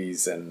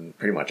movies and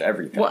pretty much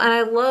everything. Well, and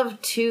I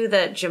love, too,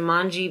 that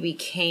Jumanji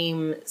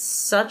became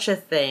such a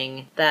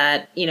thing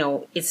that,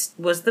 it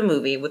was the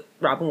movie with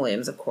Robin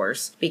Williams, of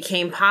course,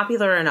 became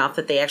popular enough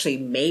that they actually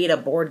made a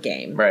board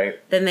game. Right.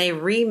 Then they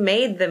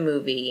remade the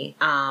movie,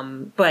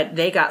 but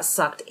they got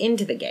sucked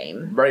into the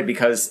game. Right,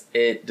 because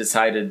it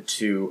decided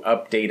to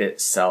update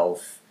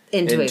itself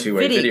into a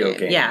video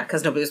game. Yeah,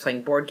 because nobody was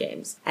playing board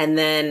games. And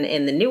then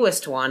in the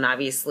newest one,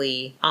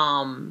 obviously,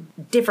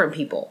 different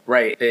people.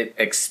 Right. It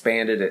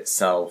expanded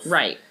itself.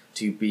 Right.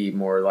 To be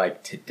more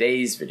like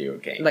today's video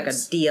games. Like a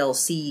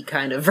DLC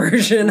kind of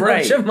version of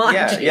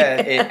Jumanji. Yeah.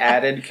 It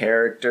added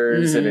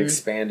characters, it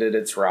expanded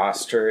its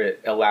roster,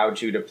 it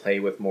allowed you to play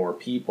with more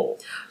people.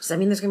 Does that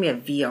mean there's going to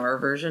be a VR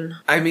version?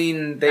 I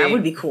mean, that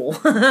would be cool.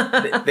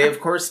 they of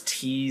course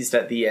teased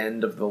at the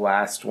end of the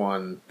last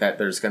one that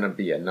there's going to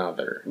be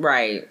another.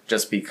 Right.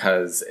 Just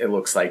because it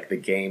looks like the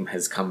game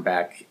has come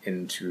back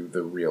into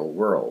the real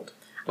world.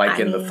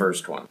 In the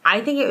first one.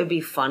 I think it would be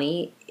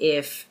funny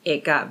if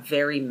it got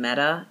very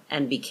meta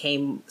and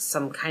became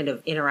some kind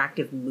of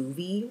interactive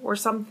movie or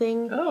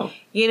something. Oh.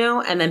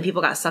 And then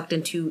people got sucked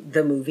into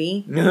the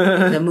movie.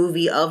 The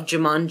movie of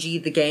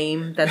Jumanji, the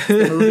game. That's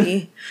the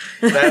movie.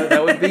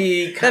 that would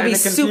be kind of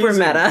super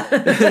meta.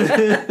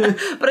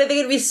 But I think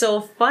it'd be so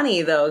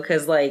funny, though,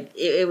 because,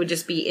 it would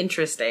just be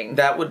interesting.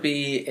 That would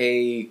be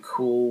a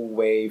cool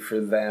way for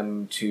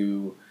them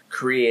to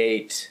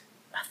create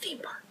a theme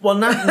park. Well,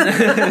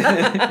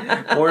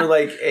 not more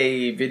like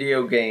a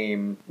video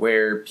game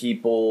where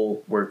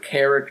people were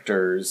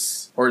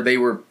characters, or they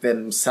were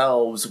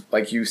themselves,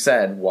 like you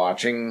said,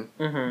 watching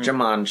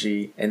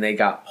Jumanji, and they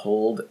got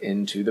pulled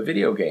into the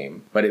video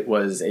game. But it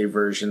was a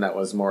version that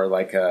was more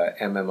like a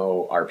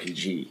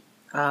MMORPG.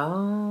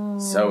 Oh.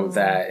 So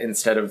that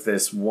instead of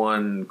this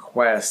one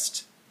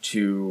quest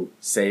to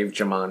save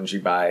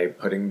Jumanji by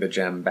putting the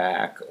gem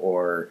back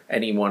or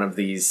any one of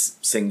these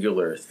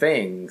singular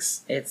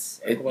things,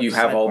 you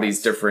have all these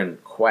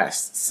different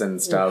quests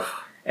and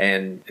stuff.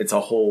 and it's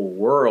a whole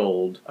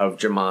world of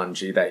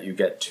Jumanji that you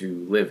get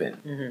to live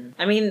in.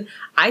 I mean,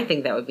 I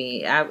think that would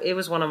be, it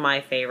was one of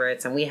my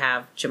favorites, and we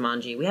have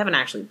Jumanji. We haven't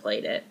actually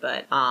played it,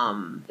 but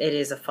it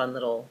is a fun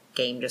little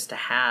game just to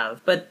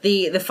have. But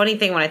the funny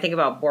thing when I think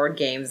about board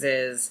games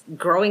is,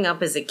 growing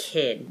up as a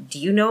kid, do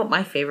you know what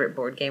my favorite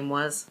board game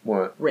was?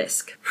 What?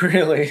 Risk.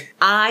 Really?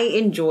 I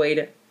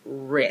enjoyed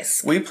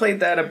Risk. We played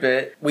that a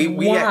bit.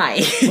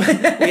 Why?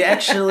 We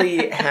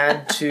actually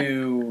had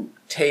to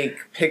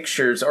take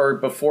pictures, or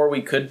before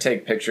we could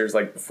take pictures,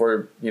 like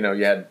before, you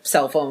had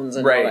Cell phones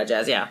and all that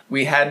jazz, yeah.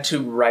 We had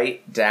to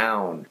write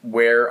down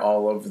where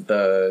all of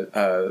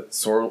the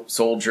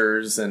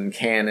soldiers and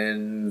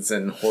cannons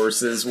and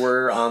horses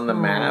were on the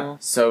map,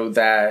 so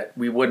that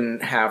we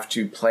wouldn't have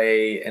to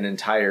play an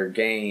entire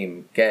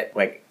game, get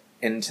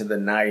into the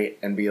night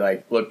and be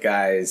like, look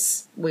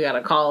guys, we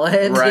gotta call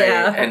it, right?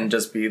 Yeah. And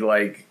just be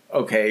like,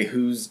 okay,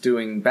 who's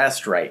doing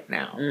best right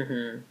now?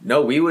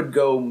 No, we would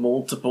go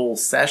multiple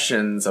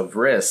sessions of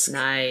Risk.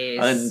 Nice.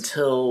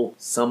 Until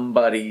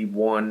somebody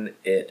won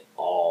it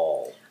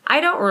all. I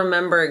don't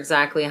remember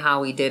exactly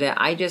how we did it.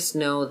 I just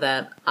know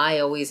that I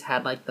always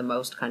had the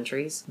most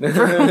countries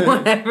for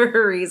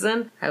whatever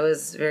reason. I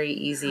was very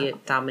easy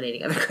at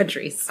dominating other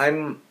countries.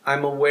 I'm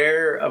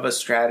aware of a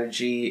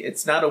strategy.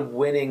 It's not a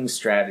winning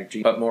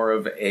strategy, but more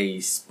of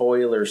a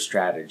spoiler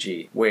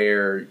strategy,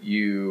 where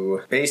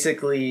you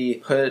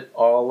basically put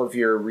all of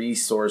your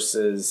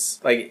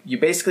resources, you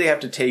basically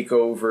have to take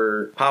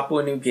over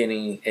Papua New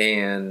Guinea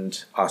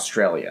and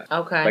Australia.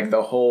 Okay.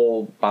 The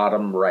whole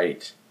bottom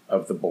right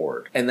of the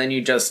board. And then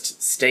you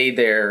just stay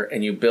there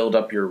and you build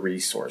up your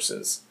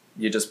resources.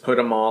 You just put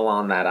them all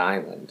on that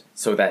island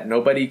so that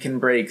nobody can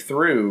break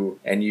through,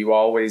 and you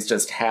always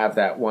just have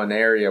that one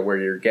area where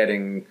you're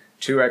getting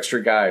 2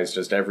 extra guys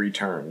just every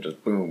turn.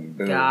 Just boom,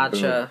 boom,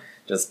 Gotcha. boom.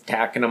 Just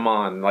tacking them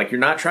on. You're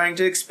not trying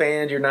to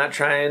expand, you're not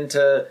trying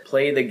to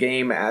play the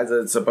game as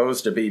it's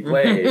supposed to be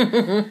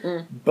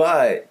played,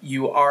 but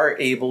you are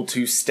able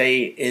to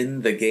stay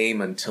in the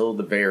game until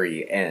the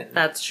very end.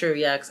 That's true,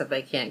 yeah, except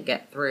they can't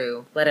get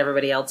through. Let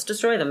everybody else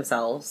destroy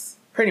themselves.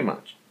 Pretty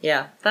much.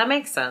 Yeah, that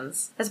makes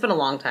sense. It's been a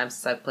long time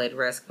since I've played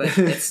Risk, but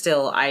it's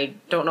still, I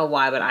don't know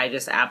why, but I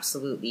just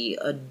absolutely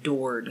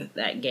adored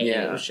that game.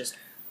 Yeah. It was just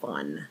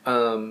fun.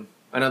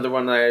 Another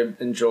one that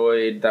I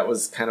enjoyed that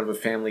was kind of a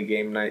family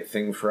game night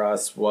thing for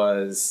us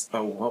was,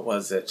 what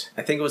was it?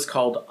 I think it was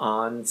called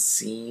On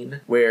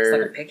Scene, where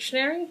It's like a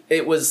Pictionary?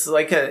 it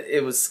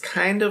was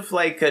kind of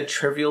like a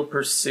Trivial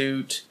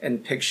Pursuit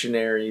and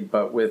Pictionary,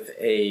 but with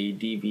a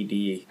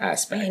DVD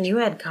aspect. Man, you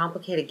had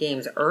complicated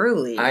games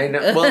early. I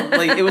know. Well,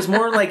 it was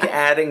more like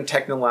adding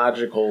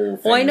technological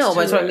things. Well, I know, but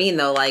that's to what I it. mean,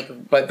 though.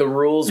 But the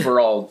rules were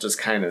all just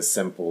kind of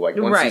simple. Once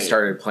you Right.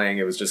 started playing,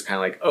 it was just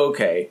kind of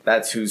okay,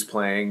 that's who's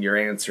playing. You're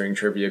answering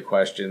trivia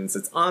questions.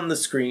 It's on the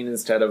screen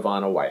instead of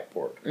on a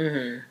whiteboard.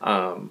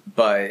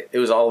 But it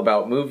was all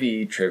about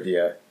movie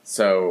trivia.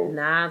 So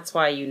That's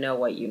why you know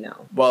what you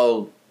know.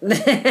 well,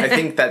 I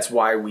think that's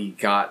why we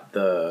got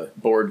the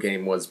board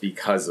game, was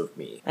because of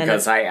me. And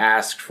Because I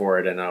asked for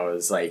it and I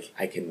was like,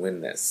 I can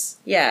win this.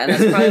 Yeah, and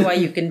that's probably why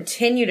you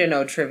continue to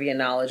know trivia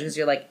knowledge, because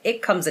you're like,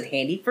 it comes in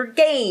handy for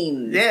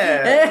games.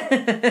 Yeah.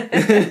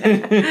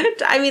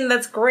 I mean,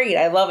 that's great.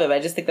 I love it. I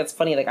just think that's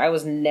funny. I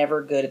was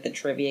never good at the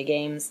trivia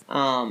games,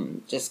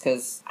 just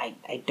because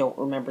I don't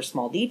remember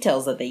small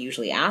details that they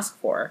usually ask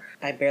for.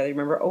 I barely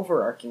remember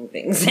overarching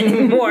things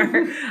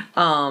anymore.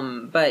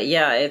 But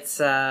yeah, it's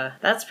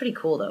that's pretty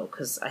cool though,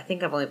 because I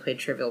think I've only played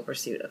Trivial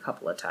Pursuit a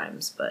couple of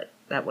times, but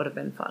that would have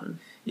been fun.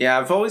 Yeah,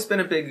 I've always been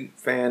a big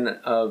fan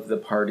of the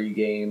party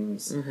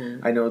games.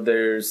 I know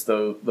there's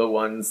the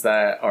ones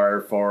that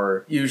are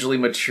for usually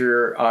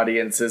mature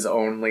audiences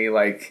only,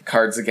 like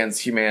Cards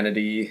Against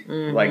Humanity,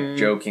 like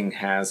Joking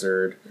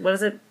Hazard. What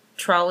is it?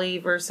 Trolley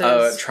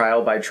versus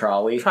Trial by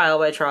Trolley. Trial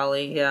by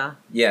Trolley, yeah.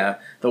 Yeah,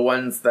 the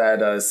ones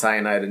that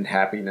Cyanide and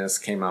Happiness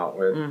came out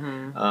with.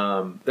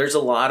 There's a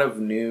lot of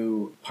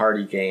new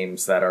party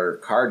games that are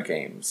card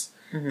games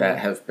that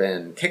have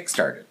been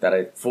kickstarted that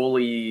I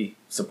fully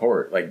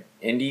support.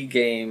 Indie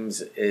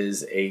games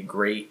is a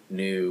great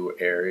new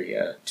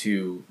area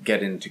to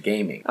get into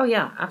gaming. Oh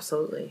yeah,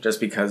 absolutely. Just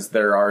because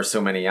there are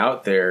so many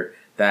out there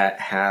that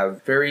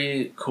have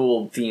very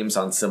cool themes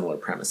on similar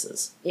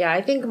premises. Yeah,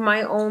 I think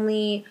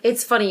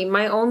it's funny,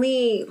 my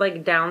only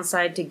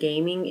downside to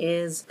gaming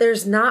is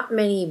there's not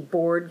many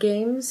board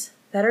games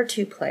that are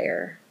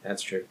 2-player.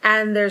 That's true.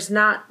 And there's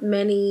not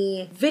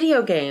many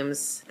video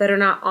games that are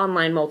not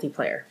online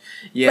multiplayer.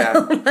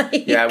 Yeah.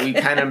 Yeah, we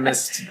kind of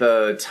missed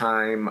the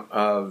time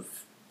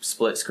of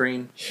split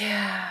screen.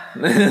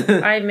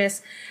 Yeah.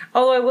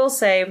 Although I will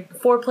say,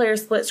 4-player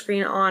split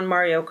screen on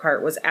Mario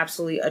Kart was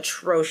absolutely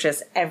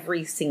atrocious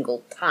every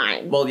single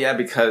time. Well, yeah,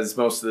 because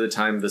most of the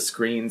time the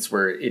screens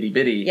were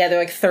itty-bitty. Yeah,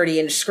 they're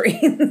 30-inch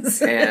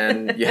screens.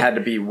 And you had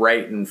to be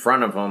right in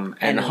front of them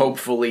and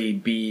hopefully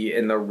be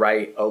in the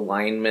right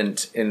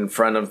alignment in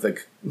front of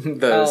the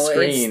the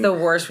screen. It's the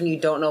worst when you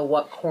don't know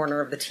what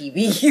corner of the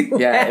TV you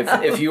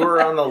have. If you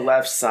were on the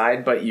left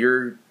side, but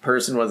your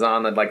person was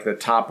on the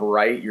top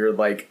right, you're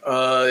like,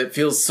 it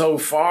feels so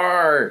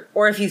far.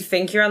 Or if you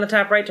think you're on the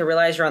top right to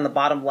realize you're on the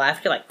bottom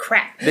left, you're like,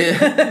 crap.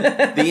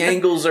 The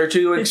angles are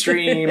too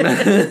extreme.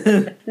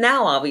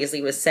 Now,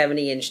 obviously, with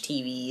 70-inch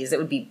TVs, it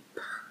would be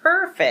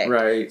perfect.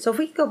 Right. So if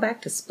we could go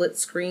back to split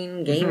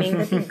screen gaming,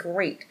 that'd be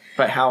great.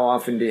 But how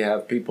often do you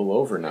have people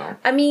over now?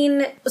 I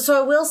mean,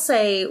 so I will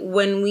say,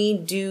 when we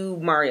do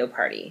Mario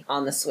Party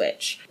on the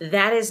Switch,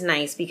 that is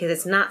nice because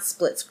it's not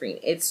split screen,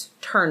 it's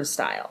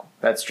turnstile.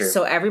 That's true.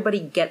 So everybody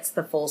gets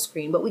the full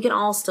screen, but we can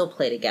all still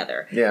play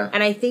together. Yeah.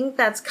 And I think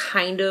that's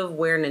kind of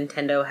where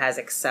Nintendo has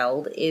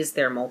excelled, is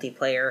their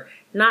multiplayer.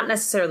 Not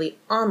necessarily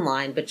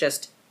online, but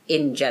just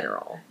in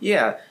general.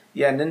 Yeah.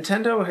 Yeah,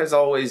 Nintendo has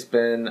always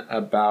been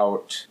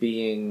about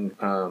being,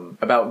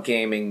 about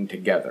gaming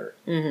together.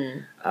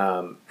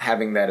 Mm-hmm.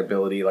 Having that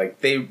ability. Like,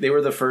 they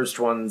were the first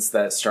ones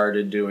that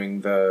started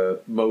doing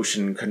the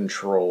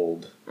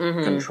motion-controlled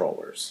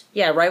controllers.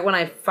 Yeah, right when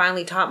I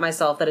finally taught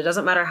myself that it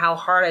doesn't matter how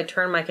hard I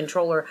turn my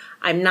controller,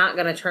 I'm not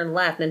going to turn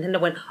left.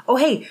 Nintendo went, oh,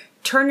 hey,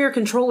 turn your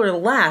controller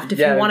left if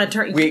you want to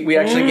turn... We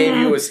actually gave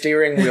you a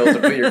steering wheel to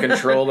put your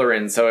controller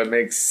in, so it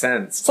makes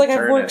sense. It's like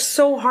I've worked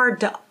so hard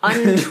to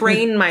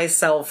untrain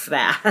myself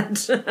that.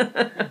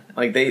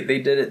 Like, they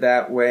did it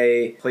that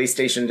way.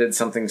 PlayStation did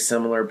something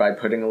similar by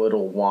putting a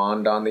little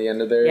wand on the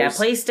end of theirs.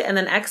 Yeah, and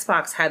then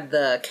Xbox had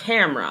the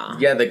camera.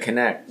 Yeah, the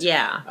Kinect.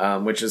 Yeah.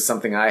 Which is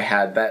something I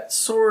had that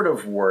sort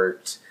of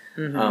worked.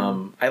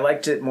 Mm-hmm. I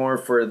liked it more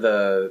for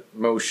the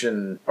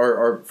motion,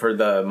 or for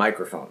the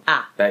microphone.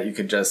 That you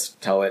could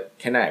just tell it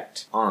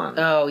connect on.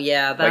 Oh,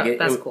 yeah,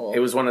 that's cool. It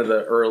was one of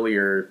the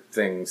earlier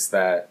things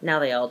that... Now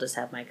they all just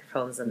have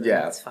microphones and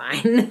that's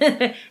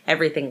fine.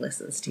 Everything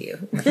listens to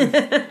you.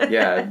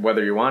 Yeah,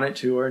 whether you want it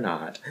to or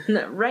not.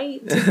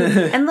 Right.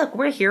 And look,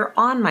 we're here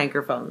on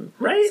microphone.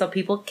 Right. So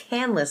people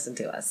can listen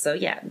to us. So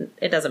yeah,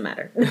 it doesn't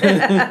matter.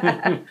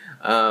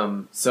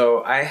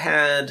 So I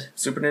had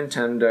Super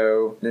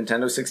Nintendo,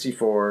 Nintendo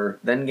 64,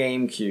 then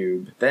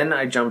GameCube. Then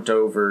I jumped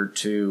over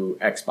to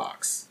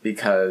Xbox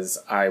because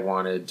I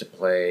wanted to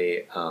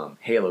play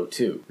Halo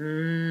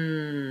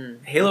 2.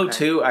 Halo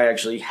 2, I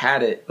actually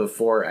had it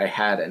before I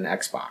had an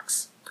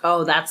Xbox.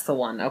 Oh, that's the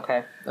one.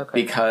 Okay.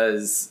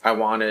 Because I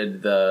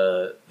wanted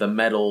the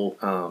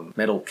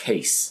metal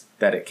case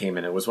that it came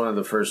in. It was one of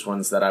the first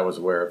ones that I was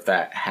aware of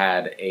that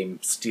had a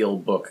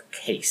steelbook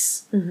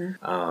case.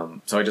 Mm-hmm.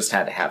 So I just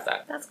had to have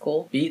that. That's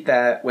cool. Beat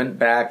that, went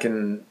back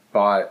and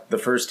bought the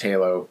first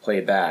Halo,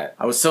 played that.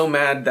 I was so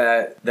mad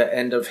that the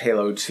end of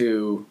Halo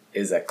 2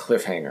 is a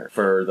cliffhanger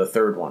for the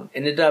third one.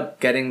 Ended up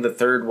getting the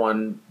third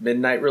one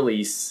midnight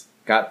release.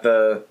 Got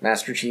the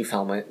Master Chief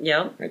helmet.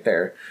 Yep. Right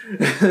there.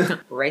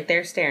 Right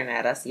there staring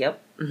at us.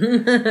 Yep.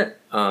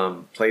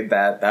 Played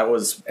that. That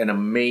was an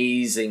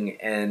amazing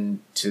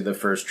end to the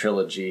first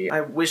trilogy.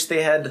 I wish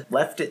they had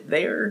left it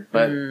there,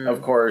 but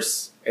of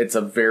course, it's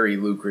a very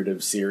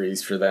lucrative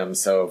series for them,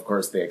 so of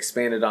course they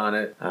expanded on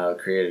it,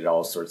 created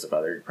all sorts of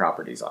other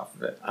properties off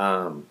of it.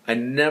 I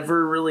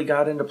never really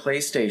got into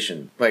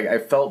PlayStation. Like, I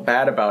felt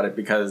bad about it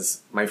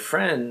because my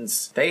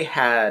friends, they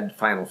had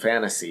Final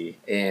Fantasy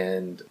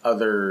and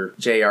other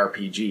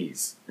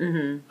JRPGs.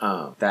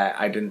 That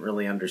I didn't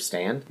really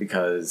understand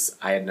because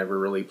I had never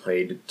really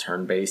played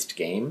turn-based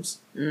games.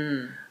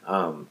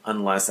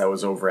 Unless I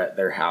was over at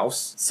their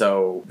house.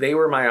 So they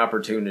were my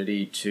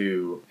opportunity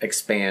to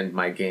expand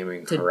my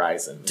gaming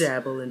horizons.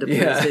 Dabble into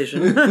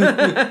PlayStation.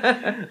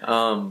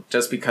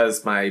 Just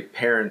because my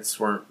parents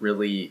weren't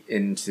really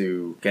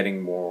into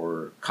getting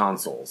more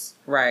consoles.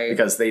 Right.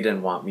 Because they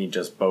didn't want me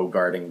just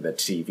bogarting the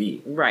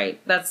TV. Right.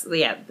 That's,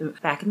 yeah.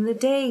 Back in the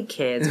day,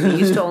 kids, we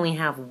used to only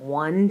have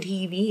one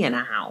TV in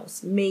a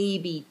house.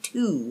 Maybe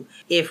two,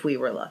 if we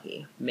were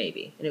lucky.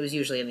 Maybe. And it was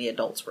usually in the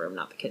adults' room,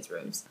 not the kids'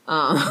 rooms.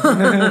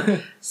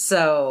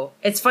 So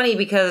it's funny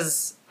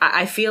because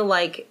I feel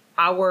like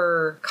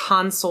our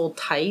console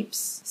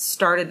types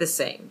started the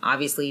same.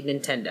 Obviously,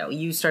 Nintendo.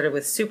 You started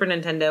with Super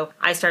Nintendo.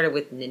 I started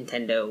with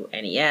Nintendo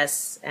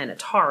NES and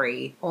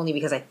Atari, only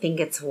because I think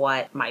it's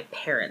what my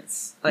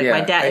parents... Like,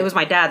 my dad. It was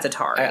my dad's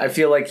Atari. I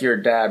feel like your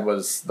dad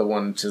was the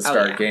one to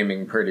start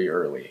gaming pretty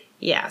early.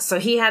 Yeah, so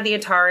he had the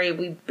Atari.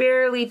 We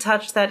barely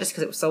touched that just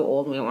because it was so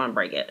old and we didn't want to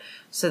break it.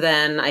 So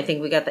then I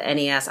think we got the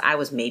NES. I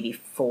was maybe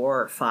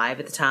 4 or 5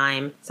 at the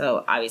time.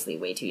 So obviously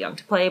way too young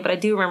to play. But I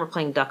do remember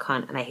playing Duck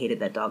Hunt and I hated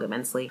that dog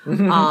immensely.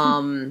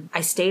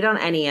 I stayed on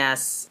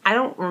NES. I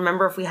don't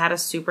remember if we had a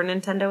Super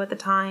Nintendo at the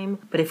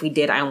time. But if we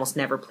did, I almost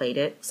never played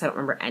it. Because I don't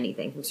remember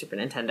anything from Super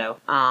Nintendo.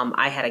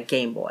 I had a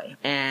Game Boy.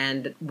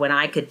 And when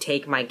I could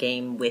take my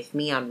game with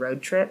me on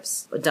road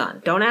trips,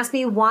 done. Don't ask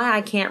me why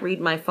I can't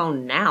read my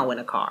phone now in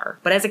a car.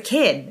 But as a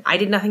kid, I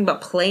did nothing but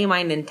play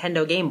my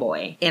Nintendo Game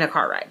Boy in a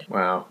car ride.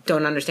 Wow.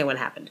 Don't understand what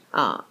happened.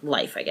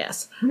 Life, I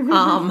guess.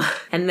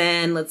 And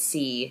then, let's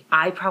see.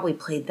 I probably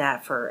played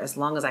that for as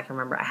long as I can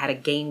remember. I had a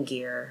Game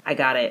Gear. I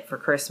got it for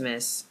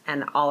Christmas.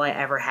 And all I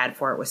ever had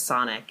for it was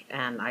Sonic.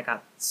 And I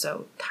got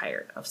so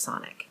tired of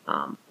Sonic.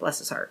 Bless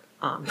his heart.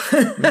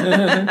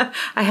 I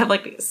have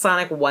like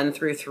Sonic 1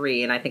 through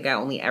 3, and I think I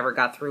only ever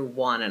got through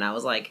 1, and I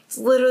was like, it's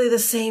literally the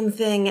same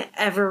thing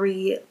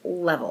every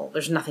level.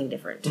 There's nothing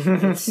different.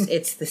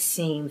 It's the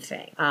same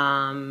thing.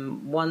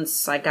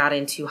 Once I got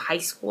into high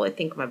school, I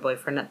think my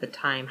boyfriend at the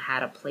time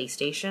had a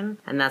PlayStation,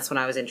 and that's when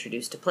I was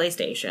introduced to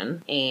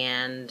PlayStation,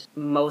 and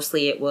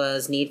mostly it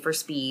was Need for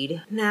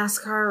Speed,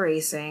 NASCAR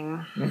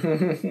racing.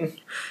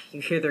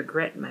 You hear the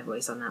grit in my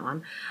voice on that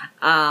one.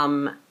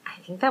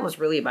 I think that was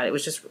really about it. It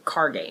was just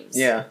car games.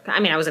 Yeah. I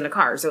mean, I was into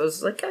cars, so it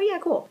was like, oh yeah,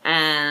 cool.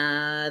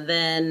 And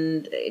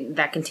then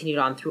that continued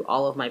on through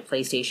all of my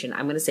PlayStation,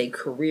 I'm going to say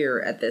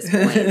career at this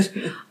point,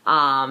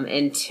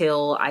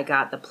 until I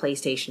got the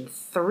PlayStation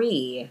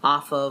 3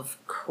 off of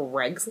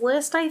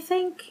Craigslist, I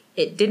think.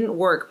 It didn't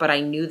work, but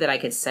I knew that I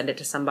could send it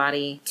to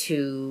somebody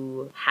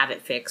to have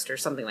it fixed or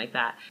something like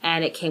that.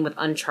 And it came with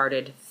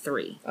Uncharted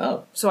 3.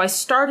 Oh. So I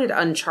started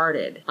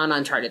Uncharted on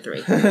Uncharted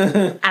 3.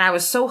 And I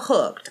was so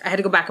hooked. I had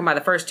to go back and buy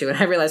the first two, and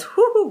I realized,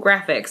 whoo,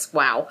 graphics,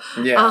 wow.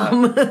 Yeah.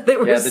 They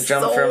were The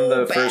jump so from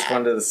the bad. first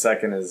one to the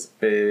second is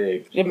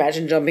big.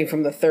 Imagine jumping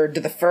from the third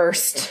to the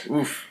first.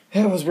 Oof.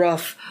 It was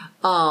rough.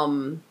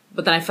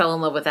 But then I fell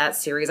in love with that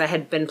series. I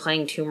had been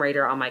playing Tomb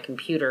Raider on my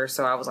computer,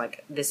 so I was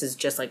like, this is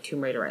just like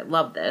Tomb Raider. I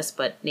love this.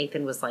 But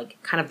Nathan was like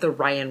kind of the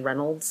Ryan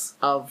Reynolds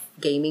of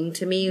gaming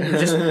to me. He was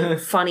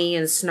just funny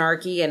and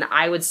snarky, and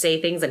I would say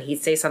things and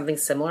he'd say something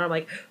similar. I'm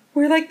like,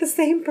 we're like the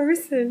same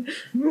person.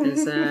 And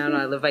so, I don't know,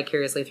 I live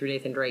vicariously through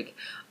Nathan Drake.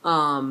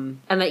 And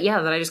then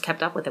I just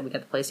kept up with it. We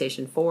got the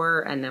PlayStation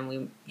 4, and then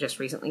we just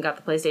recently got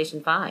the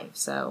PlayStation 5.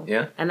 So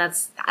yeah, and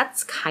that's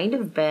kind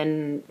of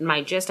been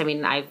my gist. I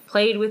mean, I've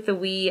played with the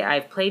Wii,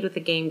 I've played with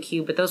the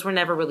GameCube, but those were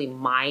never really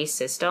my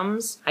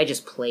systems. I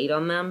just played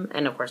on them,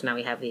 and of course now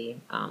we have the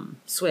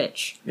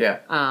Switch. Yeah.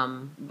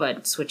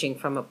 But switching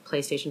from a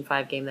PlayStation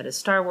 5 game that is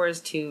Star Wars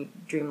to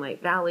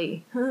Dreamlight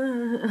Valley,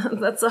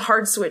 that's a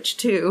hard switch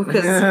too,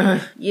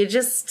 because you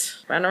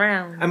just run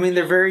around. I mean,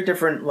 they're very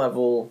different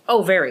level.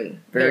 Oh, very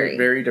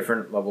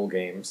different level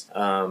games.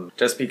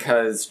 Just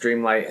because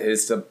Dreamlight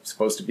is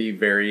supposed to be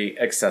very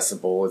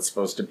accessible, it's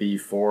supposed to be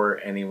for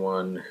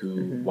anyone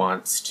who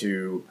wants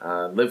to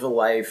live a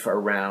life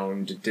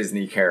around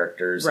Disney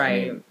characters. Right.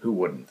 I mean, who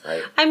wouldn't,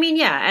 right? I mean,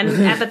 yeah, and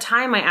at the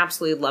time I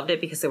absolutely loved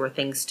it because there were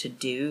things to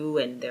do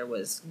and there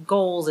was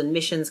goals and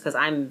missions, because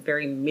I'm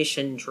very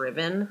mission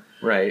driven.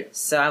 Right.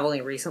 So I've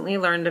only recently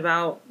learned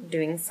about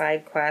doing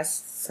side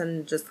quests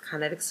and just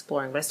kind of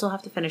exploring, but I still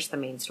have to finish the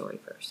main story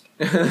first.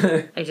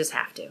 I just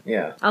have to.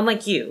 Yeah.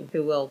 Unlike you,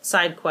 who will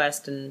side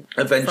quest and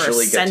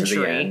eventually for a get to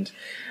the end.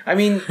 I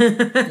mean,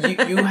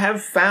 you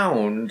have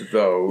found,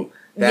 though,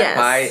 that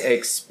by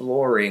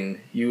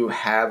exploring, you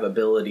have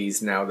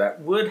abilities now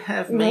that would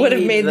have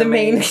made the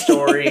main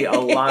story a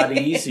lot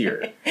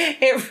easier.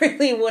 It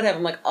really would have.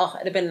 I'm like, oh,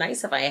 it'd have been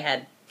nice if I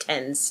had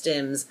 10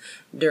 stims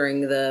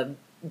during the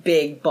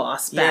big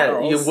boss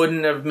battles. Yeah,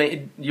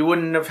 you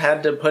wouldn't have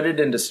had to put it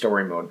into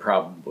story mode,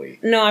 probably.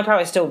 No, I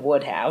probably still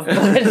would have, but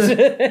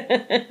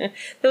there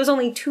was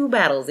only 2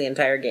 battles the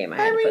entire game I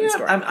had to put in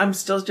story mode. I'm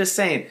still just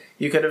saying,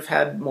 you could have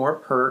had more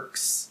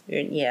perks.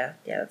 Yeah,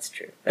 that's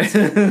true. That's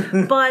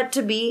true. But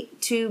to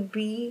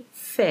be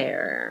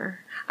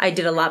fair, I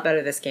did a lot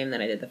better this game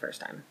than I did the first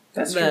time.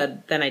 That's true.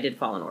 Than I did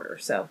Fallen Order,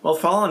 so. Well,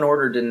 Fallen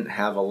Order didn't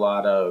have a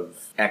lot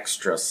of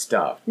extra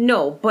stuff.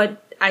 No,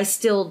 but I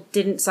still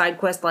didn't side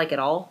quest like at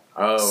all.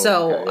 Oh,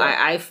 so okay,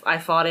 yeah. I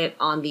fought it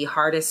on the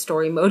hardest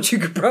story mode you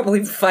could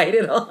probably fight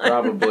it on.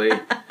 Probably.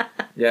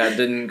 Yeah,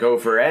 didn't go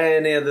for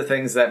any of the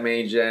things that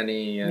made you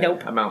any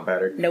amount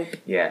better. Nope.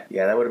 Yeah,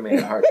 that would have made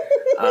it hard.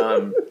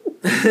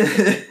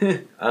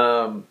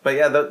 But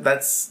yeah,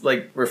 that's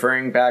like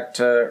referring back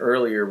to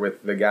earlier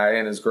with the guy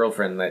and his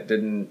girlfriend that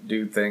didn't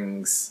do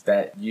things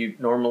that you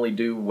normally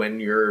do when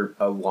you're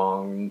a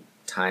long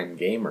time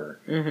gamer.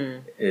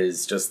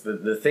 Is just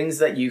the things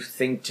that you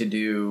think to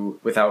do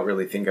without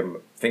really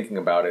thinking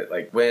about it.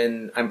 Like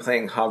when I'm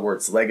playing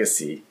Hogwarts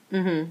Legacy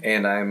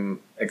and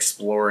I'm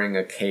exploring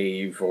a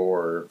cave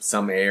or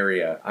some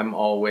area, I'm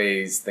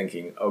always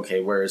thinking, okay,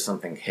 where is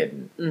something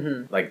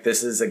hidden? Like,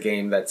 this is a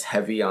game that's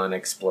heavy on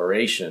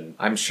exploration.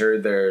 I'm sure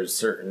there's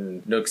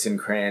certain nooks and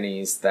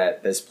crannies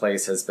that this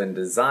place has been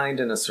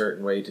designed in a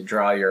certain way to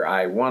draw your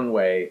eye one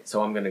way,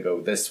 so I'm going to go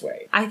this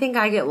way. I think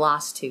I get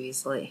lost too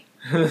easily.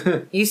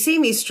 You see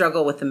me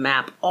struggle with the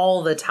map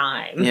all the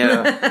time.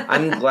 Yeah,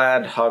 I'm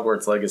glad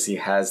Hogwarts Legacy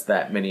has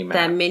that mini-map.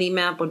 That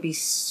mini-map would be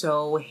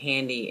so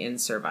handy in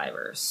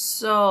Survivor.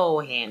 So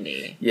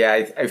handy. Yeah,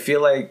 I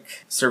feel like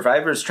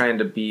Survivor's trying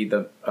to be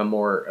a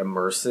more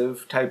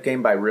immersive type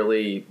game by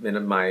really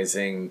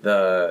minimizing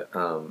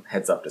the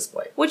heads-up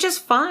display. Which is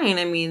fine.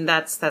 I mean,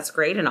 that's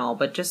great and all,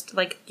 but just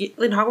like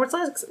in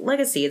Hogwarts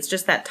Legacy, it's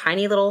just that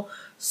tiny little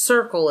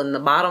circle in the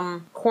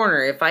bottom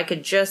corner. If I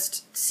could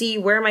just see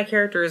where my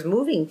character is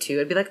moving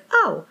to, I'd be like,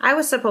 oh, I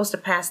was supposed to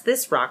pass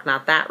this rock,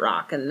 not that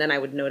rock, and then I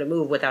would know to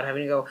move without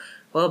having to go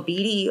well,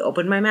 BD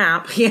opened my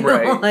map, you know,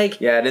 Right.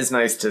 like, Yeah, it is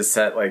nice to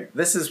set, like,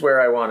 this is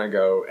where I want to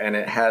go, and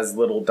it has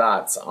little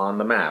dots on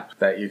the map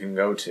that you can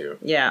go to.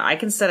 yeah, I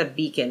can set a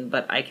beacon,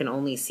 but I can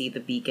only see the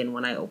beacon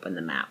when I open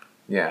the map.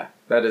 Yeah,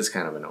 that is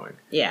kind of annoying.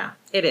 Yeah,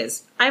 it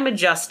is. I'm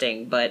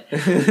adjusting, but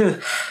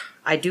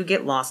I do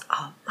get lost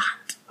a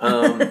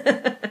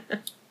lot.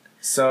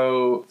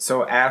 So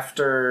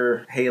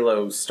after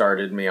Halo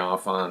started me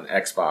off on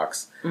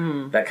Xbox,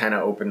 that kind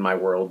of opened my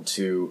world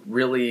to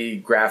really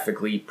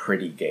graphically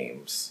pretty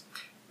games.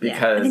 Because,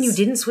 yeah. And then you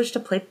didn't switch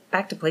to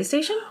back to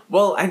PlayStation?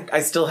 Well,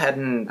 I still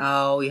hadn't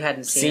Oh, you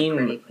hadn't seen a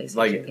pretty PlayStation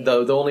like game.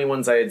 the only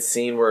ones I had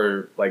seen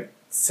were like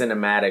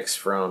cinematics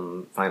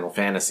from Final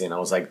Fantasy, and I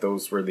was like,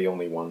 those were the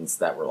only ones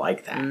that were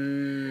like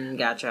that.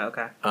 Gotcha,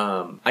 okay.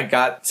 I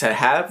got to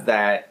have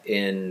that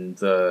in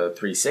the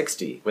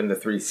 360 when the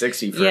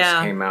 360 first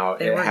came out.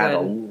 They It were had a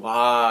good.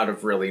 lot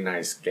of really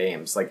nice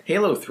games. Like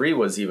Halo 3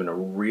 was even a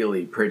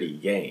really pretty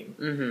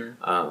game.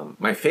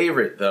 My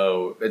favorite,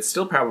 though, it's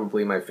still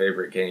probably my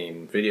favorite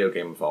video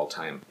game of all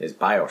time, is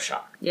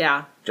BioShock.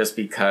 Yeah. Just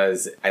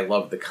because I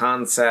love the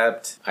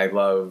concept, I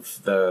love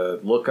the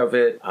look of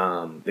it.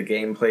 The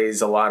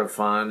gameplay's a lot of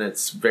fun.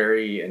 It's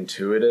very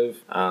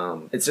intuitive.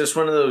 It's just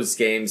one of those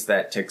games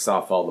that ticks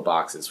off all the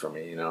boxes for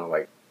me, you know,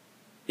 like,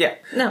 yeah.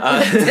 No.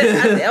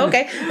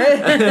 Okay.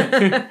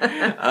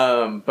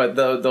 But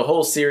the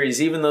whole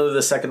series, even though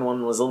the second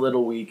one was a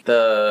little weak,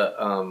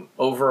 the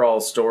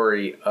overall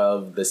story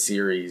of the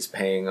series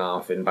paying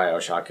off in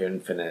BioShock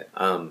Infinite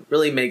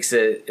really makes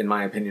it, in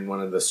my opinion,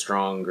 one of the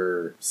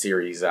stronger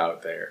series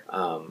out there.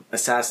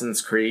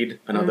 Assassin's Creed,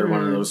 another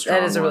one of those strong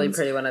That is a really ones.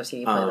 pretty one. I've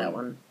seen you play that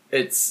one.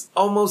 It's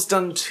almost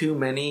done too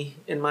many,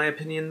 in my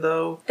opinion,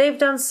 though. They've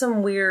done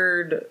some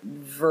weird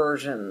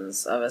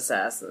versions of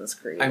Assassin's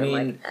Creed. I I'm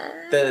mean,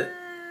 like,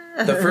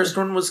 the first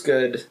one was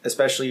good,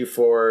 especially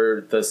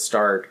for the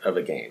start of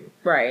a game.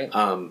 right.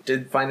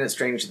 Did find it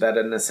strange that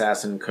an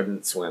assassin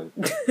couldn't swim.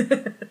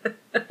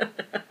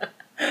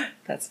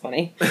 That's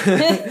funny.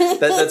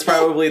 That's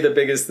probably the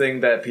biggest thing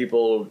that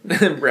people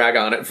brag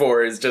on it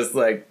for, is just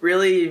like,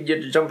 really?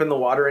 You jump in the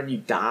water and you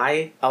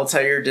die?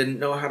 Altair didn't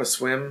know how to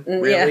swim?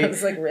 Really? Yeah,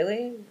 it's like,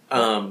 really?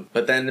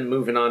 But then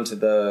moving on to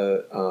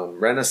the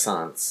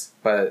Renaissance,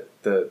 but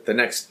the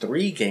next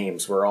 3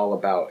 games were all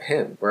about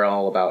him. Were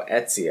all about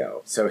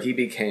Ezio. So he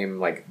became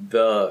like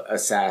the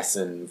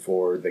assassin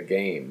for the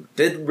game.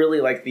 Did really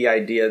like the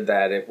idea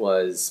that it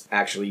was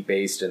actually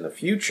based in the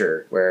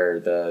future, where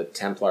the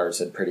Templars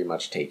had pretty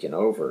much taken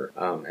over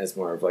as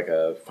more of like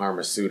a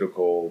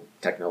pharmaceutical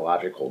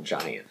technological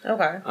giant.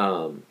 Okay.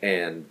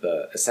 And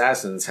the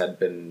assassins had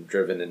been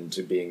driven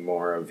into being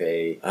more of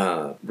a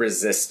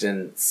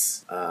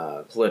resistance,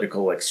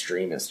 political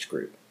extremist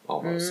group.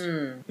 Almost.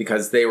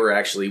 Because they were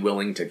actually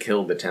willing to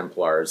kill the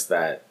Templars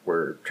that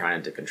were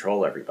trying to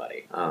control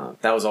everybody.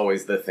 That was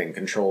always the thing,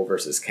 control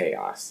versus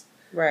chaos.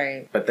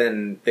 Right. But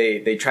then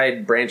they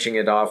tried branching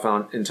it off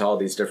into all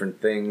these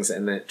different things,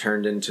 and then it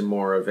turned into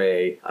more of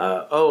a,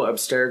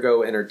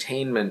 Abstergo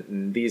entertainment,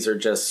 and these are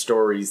just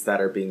stories that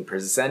are being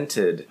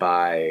presented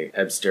by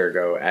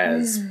Abstergo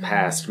as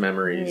past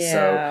memories.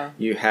 Yeah. So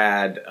you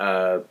had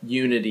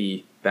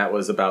Unity, that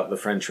was about the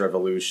French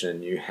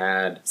Revolution. You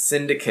had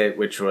Syndicate,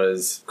 which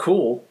was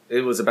cool.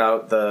 It was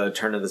about the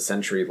turn of the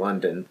century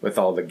London with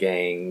all the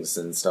gangs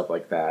and stuff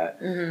like that.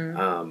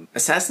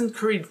 Assassin's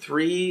Creed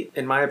 3,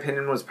 in my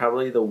opinion, was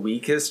probably the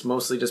weakest,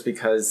 mostly just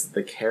because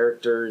the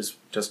characters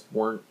just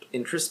weren't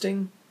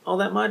interesting all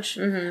that much.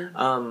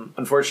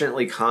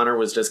 Unfortunately, Connor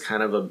was just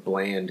kind of a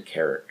bland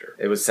character.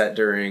 It was set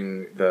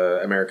during the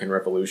American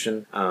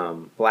Revolution.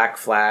 Black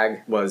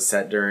Flag was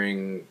set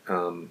during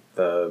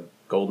the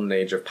golden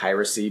age of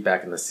piracy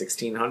back in the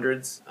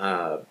 1600s.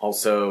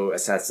 Also,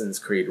 Assassin's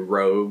Creed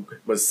Rogue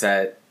was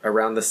set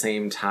around the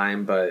same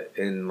time, but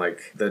in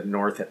like the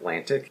North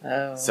Atlantic.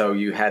 Oh. So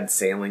you had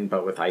sailing,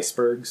 but with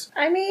icebergs.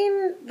 I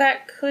mean,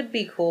 that could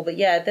be cool, but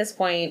yeah, at this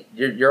point,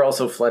 You're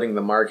also flooding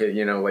the market.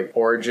 You know, like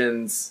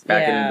Origins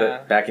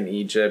back in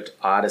Egypt,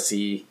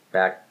 Odyssey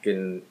back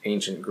in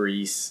ancient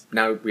Greece.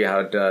 Now we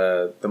had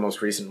the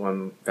most recent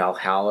one,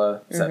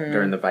 Valhalla, set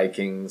during the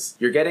Vikings.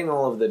 You're getting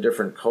all of the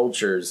different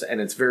cultures,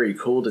 and it's very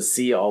cool to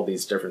see all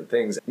these different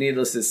things.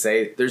 Needless to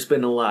say, there's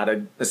been a lot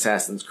of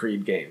Assassin's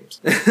Creed games.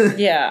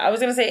 yeah, I was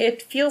gonna say,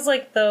 it feels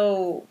like,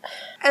 though,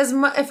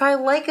 if I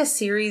like a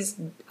series,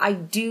 I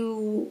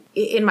do,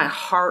 in my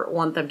heart,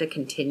 want them to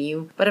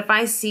continue. But if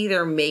I see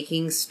they're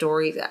making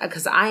stories,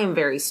 because I am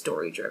very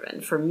story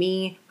driven. For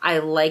me, I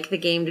like the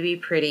game to be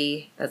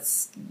pretty.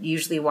 That's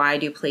usually why I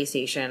do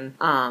PlayStation.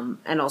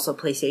 And also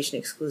PlayStation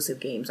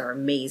exclusive games are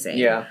amazing.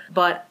 Yeah.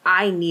 But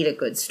I need a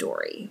good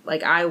story.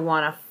 Like, I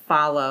want to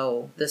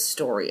follow the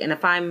story. And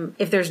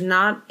if there's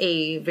not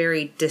a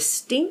very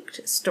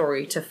distinct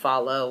story to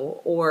follow,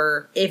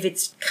 or if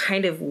it's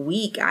kind of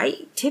weak,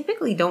 I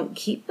typically don't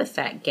keep with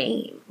that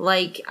game.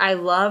 Like, I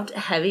loved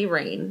Heavy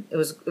Rain. It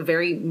was a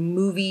very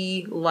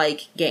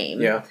movie-like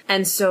game. Yeah.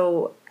 And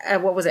so,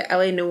 what was it?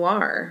 LA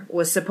Noire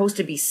was supposed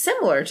to be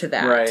similar to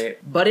that. Right.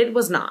 But it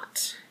was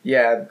not.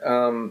 Yeah,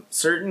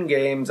 certain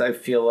games I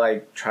feel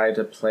like try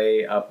to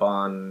play up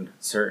on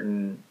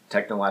certain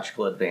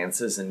technological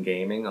advances in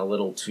gaming a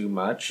little too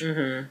much,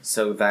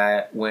 so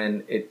that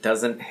when it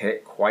doesn't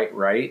hit quite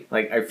right,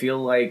 like I feel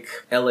like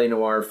LA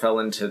Noire fell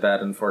into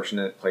that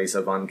unfortunate place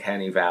of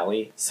Uncanny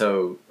Valley.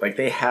 So like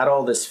they had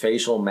all this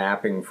facial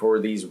mapping for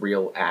these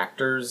real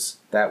actors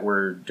that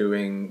were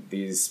doing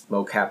these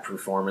mocap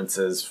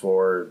performances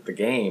for the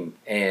game,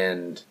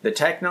 and the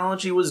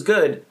technology was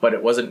good, but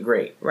it wasn't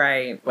great.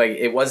 Right. Like,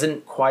 it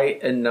wasn't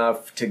quite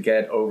enough to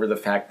get over the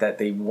fact that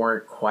they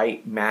weren't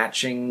quite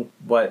matching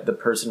what the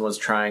person was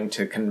trying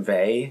to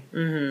convey.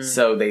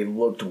 So they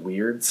looked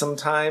weird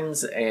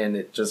sometimes, and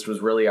it just was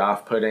really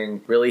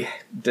off-putting. Really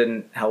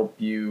didn't help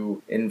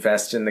you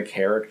invest in the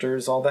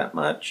characters all that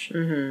much.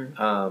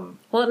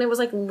 Well, and it was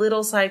like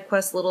little side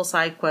quests, little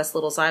side quests,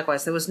 little side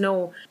quests. There was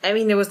no... I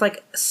mean, there was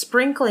like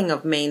sprinkling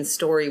of main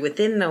story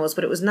within those,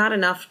 but it was not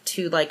enough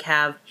to like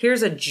have,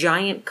 here's a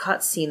giant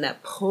cutscene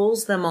that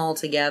pulls them all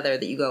together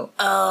that you go,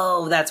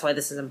 oh, that's why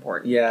this is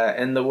important. Yeah,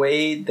 and the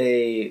way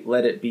they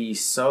let it be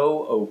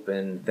so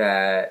open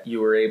that you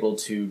were able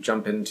to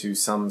jump into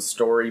some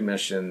story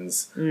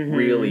missions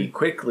really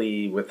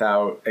quickly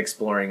without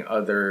exploring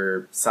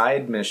other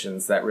side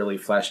missions that really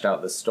fleshed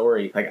out the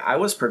story. Like, I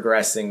was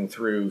progressing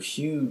through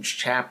huge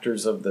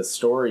chapters of the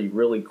story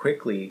really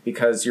quickly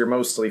because you're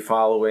mostly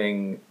following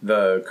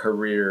the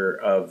career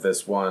of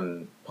this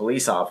one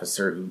police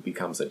officer who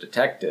becomes a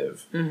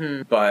detective.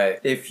 But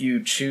if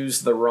you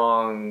choose the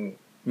wrong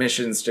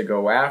missions to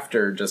go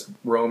after, just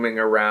roaming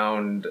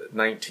around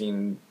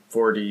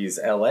 1940s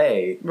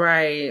LA,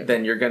 right,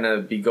 then you're going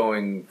to be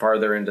going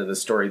farther into the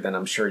story than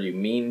I'm sure you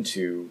mean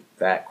to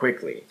that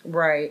quickly.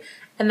 Right.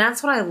 And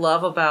that's what I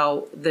love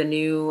about the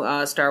new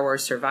Star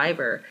Wars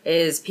Survivor,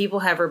 is people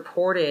have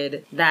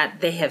reported that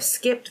they have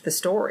skipped the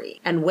story.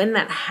 And when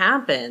that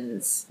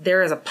happens,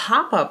 there is a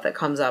pop-up that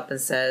comes up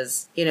and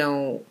says, you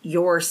know,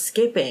 you're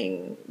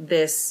skipping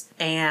this,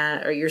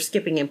 or you're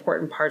skipping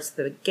important parts of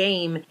the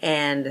game,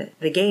 and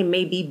the game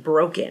may be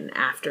broken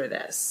after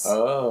this.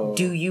 Oh.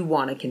 Do you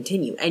want to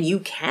continue? And you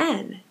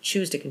can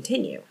choose to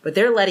continue. But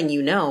they're letting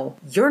you know,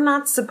 you're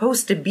not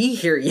supposed to be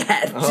here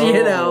yet,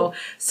 you know?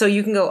 So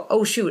you can go,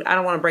 oh shoot, I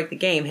don't want to break the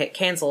game, hit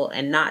cancel,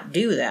 and not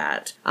do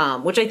that,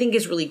 which I think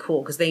is really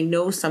cool because they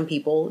know some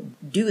people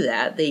do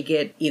that. They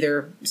get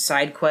either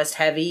side quest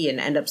heavy and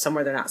end up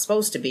somewhere they're not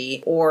supposed to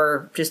be,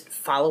 or just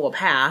follow a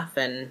path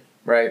and...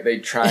 Right, they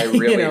try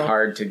really You know.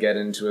 hard to get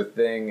into a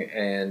thing,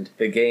 and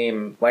the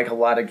game, like a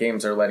lot of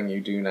games are letting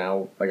you do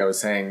now, like I was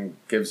saying,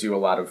 gives you a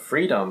lot of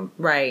freedom.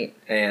 Right.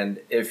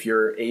 And if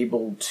you're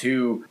able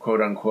to,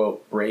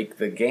 quote-unquote, break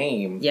the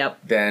game, Yep.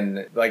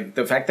 then, like,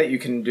 the fact that you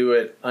can do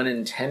it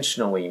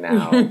unintentionally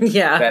now,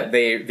 Yeah. that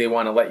they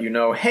want to let you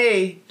know,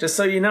 hey, just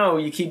so you know,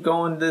 you keep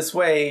going this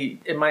way,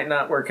 it might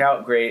not work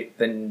out great,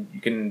 then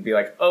you can be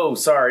like, oh,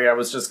 sorry, I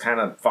was just kind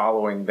of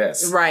following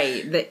this.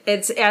 Right.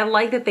 I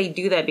like that they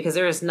do that because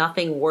there is nothing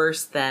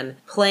worse than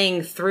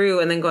playing through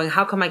and then going,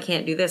 how come I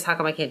can't do this? How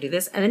come I can't do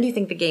this? And then you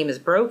think the game is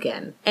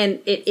broken. And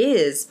it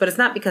is, but it's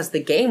not because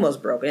the game was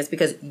broken. It's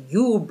because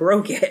you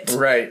broke it.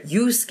 Right.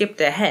 You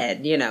skipped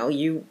ahead, you know.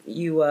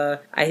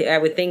 I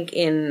would think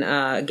in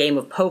a game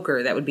of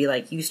poker that would be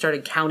like you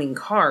started counting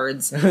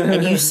cards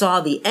and you saw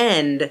the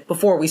end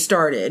before we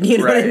started. You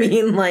know what I Right.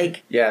 mean?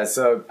 Like, Yeah,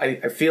 so I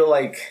feel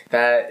like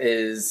that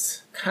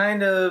is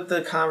kind of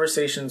the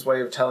conversation's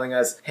way of telling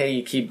us, hey,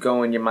 you keep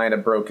going, you might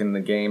have broken the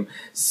game.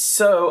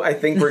 So I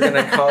think we're going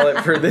to call it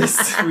for this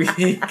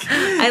week.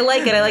 I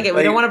like it.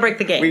 We don't want to break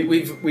the game.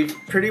 We've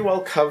pretty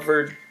well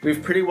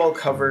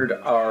covered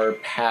our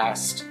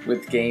past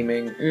with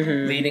gaming,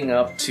 leading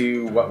up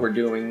to what we're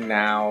doing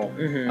now.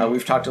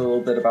 We've talked a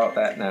little bit about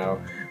that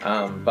now.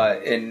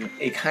 But in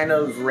a kind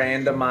of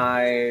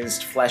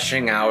randomized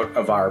fleshing out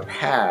of our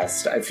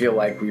past, I feel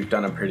like we've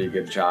done a pretty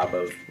good job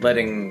of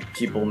letting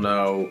people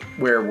know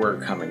where we're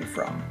coming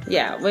from.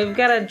 Yeah, we've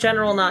got a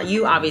general knowledge.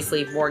 You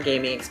obviously have more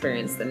gaming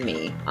experience than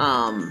me,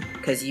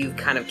 because you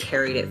kind of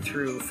carried it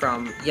through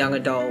from young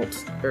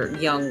adult or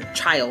young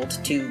child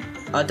to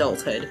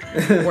adulthood,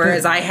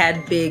 whereas I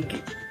had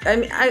big... I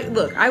mean,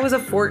 I was a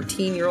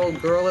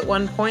 14-year-old girl at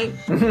one point.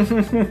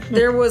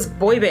 There was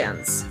boy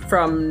bands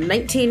from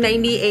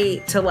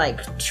 1998 to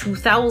like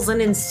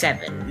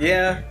 2007.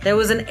 Yeah. There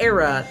was an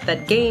era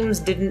that games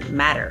didn't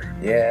matter.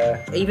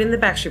 Yeah. Even the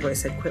Backstreet Boys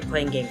said, quit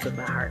playing games with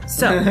my heart.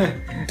 So,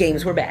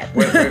 games were bad.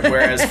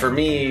 Whereas for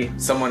me,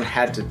 someone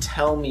had to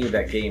tell me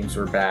that games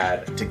were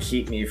bad to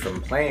keep me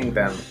from playing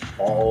them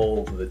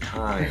all the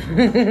time.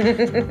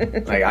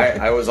 Like,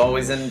 I was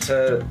always into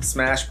into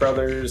Smash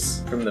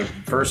Brothers from the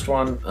first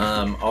one.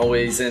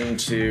 Always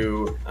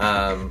into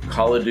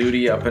Call of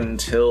Duty up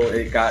until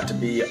it got to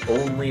be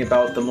only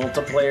about the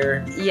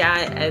multiplayer.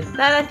 Yeah,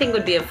 that I think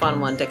would be a fun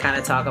one to kind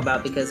of talk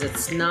about because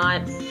it's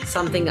not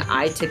something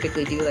I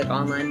typically do, like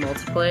online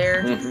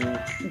multiplayer,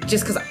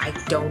 just because I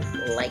don't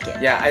like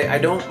it. Yeah, I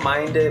don't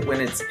mind it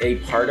when it's a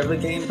part of a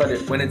game, but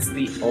when it's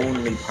the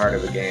only part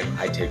of a game,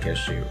 I take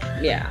issue.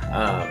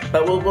 Yeah.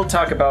 But we'll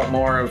talk about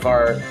more of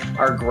our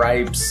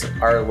gripes,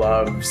 our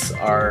loves,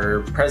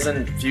 our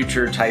present,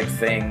 future type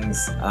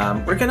things.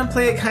 We're gonna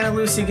play it kind of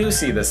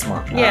loosey-goosey this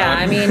month. Yeah,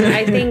 I mean,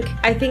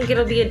 I think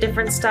it'll be a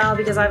different style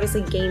because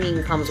obviously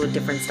gaming comes with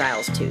different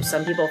styles too.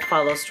 Some people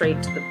follow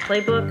straight to the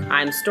playbook.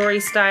 I'm story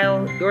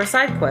style, you're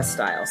side quest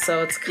style.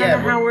 So it's kind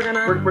of how we're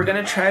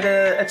gonna try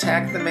to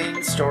attack the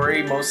main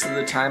story most of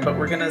the time, but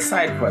we're gonna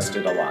side quest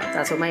it a lot.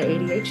 That's what my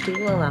ADHD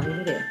will allow me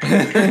to do.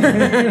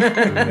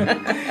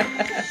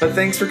 But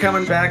thanks for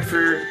coming back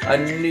for a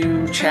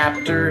new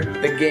chapter,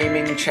 the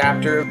gaming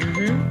chapter,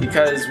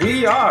 because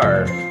we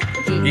are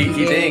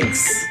Geeky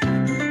Dinks.